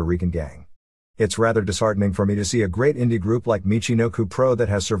and Puerto Rican gang. It's rather disheartening for me to see a great indie group like Michinoku Pro that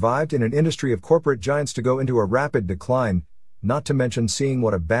has survived in an industry of corporate giants to go into a rapid decline, not to mention seeing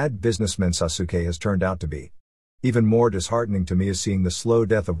what a bad businessman Sasuke has turned out to be. Even more disheartening to me is seeing the slow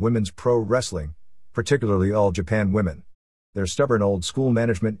death of women's pro wrestling, particularly All Japan women. Their stubborn old school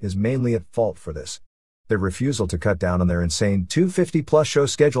management is mainly at fault for this. Their refusal to cut down on their insane 250-plus show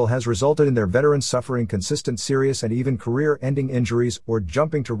schedule has resulted in their veterans suffering consistent serious and even career-ending injuries or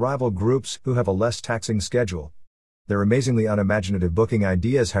jumping to rival groups who have a less taxing schedule. Their amazingly unimaginative booking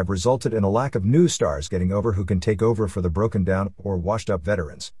ideas have resulted in a lack of new stars getting over who can take over for the broken-down or washed-up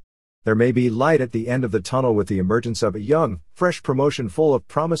veterans. There may be light at the end of the tunnel with the emergence of a young, fresh promotion full of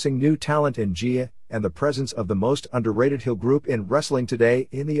promising new talent in Gia, and the presence of the most underrated heel group in wrestling today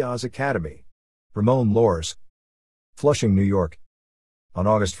in the Oz Academy. Ramon Lors. Flushing, New York. On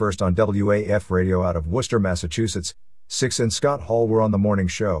August 1st on WAF radio out of Worcester, Massachusetts, Six and Scott Hall were on the morning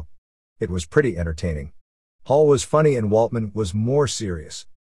show. It was pretty entertaining. Hall was funny and Waltman was more serious.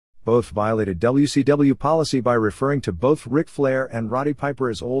 Both violated WCW policy by referring to both Ric Flair and Roddy Piper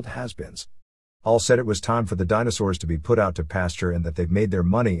as old has-beens. Hall said it was time for the dinosaurs to be put out to pasture and that they've made their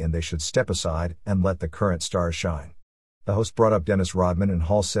money and they should step aside and let the current stars shine. The host brought up Dennis Rodman and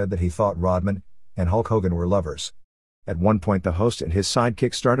Hall said that he thought Rodman and Hulk Hogan were lovers. At one point the host and his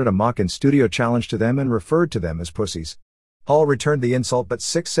sidekick started a mock in-studio challenge to them and referred to them as pussies. Hall returned the insult, but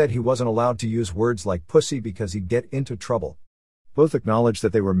Six said he wasn't allowed to use words like pussy because he'd get into trouble. Both acknowledged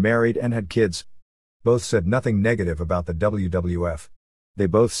that they were married and had kids. Both said nothing negative about the WWF. They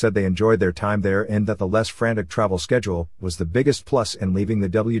both said they enjoyed their time there and that the less frantic travel schedule was the biggest plus in leaving the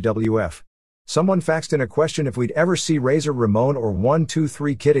WWF. Someone faxed in a question if we'd ever see Razor Ramon or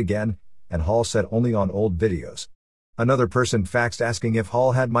 1-2-3 Kid again, and Hall said only on old videos. Another person faxed asking if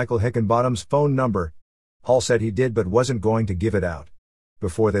Hall had Michael Hickenbottom's phone number. Hall said he did but wasn't going to give it out.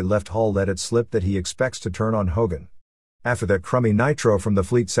 Before they left, Hall let it slip that he expects to turn on Hogan. After that crummy Nitro from the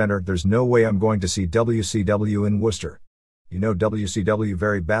Fleet Center, there's no way I'm going to see WCW in Worcester. You know WCW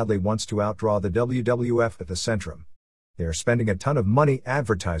very badly wants to outdraw the WWF at the Centrum. They are spending a ton of money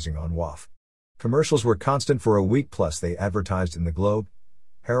advertising on WAF. Commercials were constant for a week, plus they advertised in the Globe,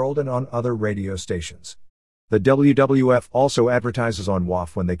 Herald and on other radio stations. The WWF also advertises on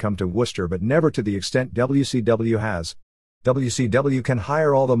WAF when they come to Worcester, but never to the extent WCW has. WCW can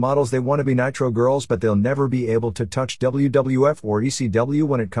hire all the models they want to be Nitro girls, but they'll never be able to touch WWF or ECW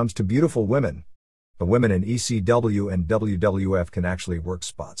when it comes to beautiful women. The women in ECW and WWF can actually work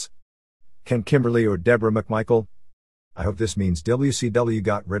spots. Can Kimberly or Deborah McMichael? I hope this means WCW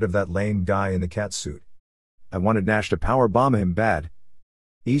got rid of that lame guy in the cat suit. I wanted Nash to powerbomb him bad.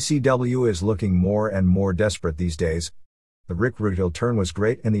 ECW is looking more and more desperate these days. The Rick Rude heel turn was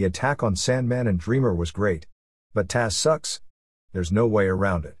great and the attack on Sandman and Dreamer was great. But Taz sucks. There's no way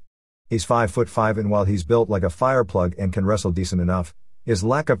around it. He's 5'5" and while he's built like a fireplug and can wrestle decent enough, his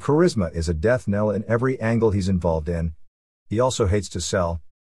lack of charisma is a death knell in every angle he's involved in. He also hates to sell.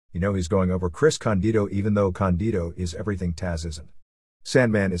 You know he's going over Chris Condito even though Condito is everything Taz isn't.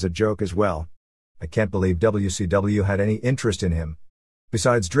 Sandman is a joke as well. I can't believe WCW had any interest in him.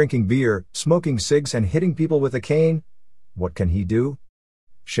 Besides drinking beer, smoking cigs and hitting people with a cane, what can he do?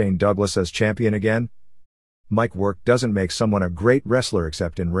 Shane Douglas as champion again? Mic work doesn't make someone a great wrestler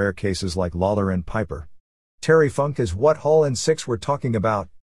except in rare cases like Lawler and Piper. Terry Funk is what Hall and Six were talking about.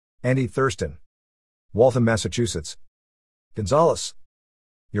 Andy Thurston. Waltham, Massachusetts. Gonzalez.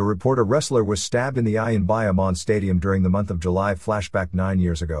 Your reporter wrestler was stabbed in the eye in Bayamon Stadium during the month of July. Flashback 9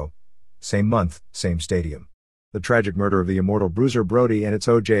 years ago. Same month, same stadium. The tragic murder of the immortal Bruiser Brody and its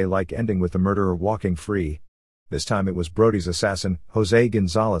OJ-like ending with the murderer walking free. This time it was Brody's assassin, Jose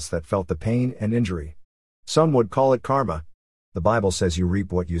Gonzalez, that felt the pain and injury. Some would call it karma. The Bible says you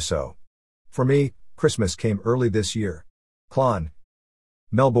reap what you sow. For me, Christmas came early this year. Klon.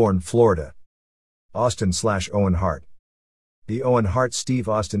 Melbourne, Florida. Austin/Owen Hart. The Owen Hart-Steve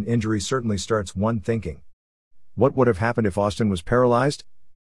Austin injury certainly starts one thinking. What would have happened if Austin was paralyzed?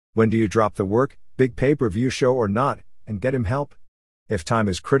 When do you drop the work, big pay-per-view show or not, and get him help? If time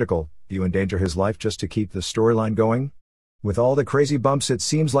is critical, do you endanger his life just to keep the storyline going? With all the crazy bumps it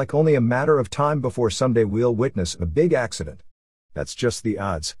seems like only a matter of time before someday we'll witness a big accident. That's just the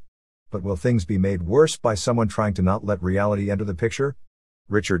odds. But will things be made worse by someone trying to not let reality enter the picture?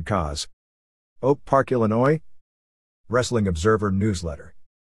 Richard Kaz. Oak Park, Illinois. Wrestling Observer Newsletter.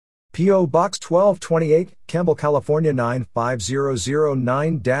 P.O. Box 1228, Campbell, California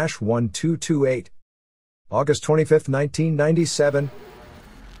 95009-1228. August 25, 1997.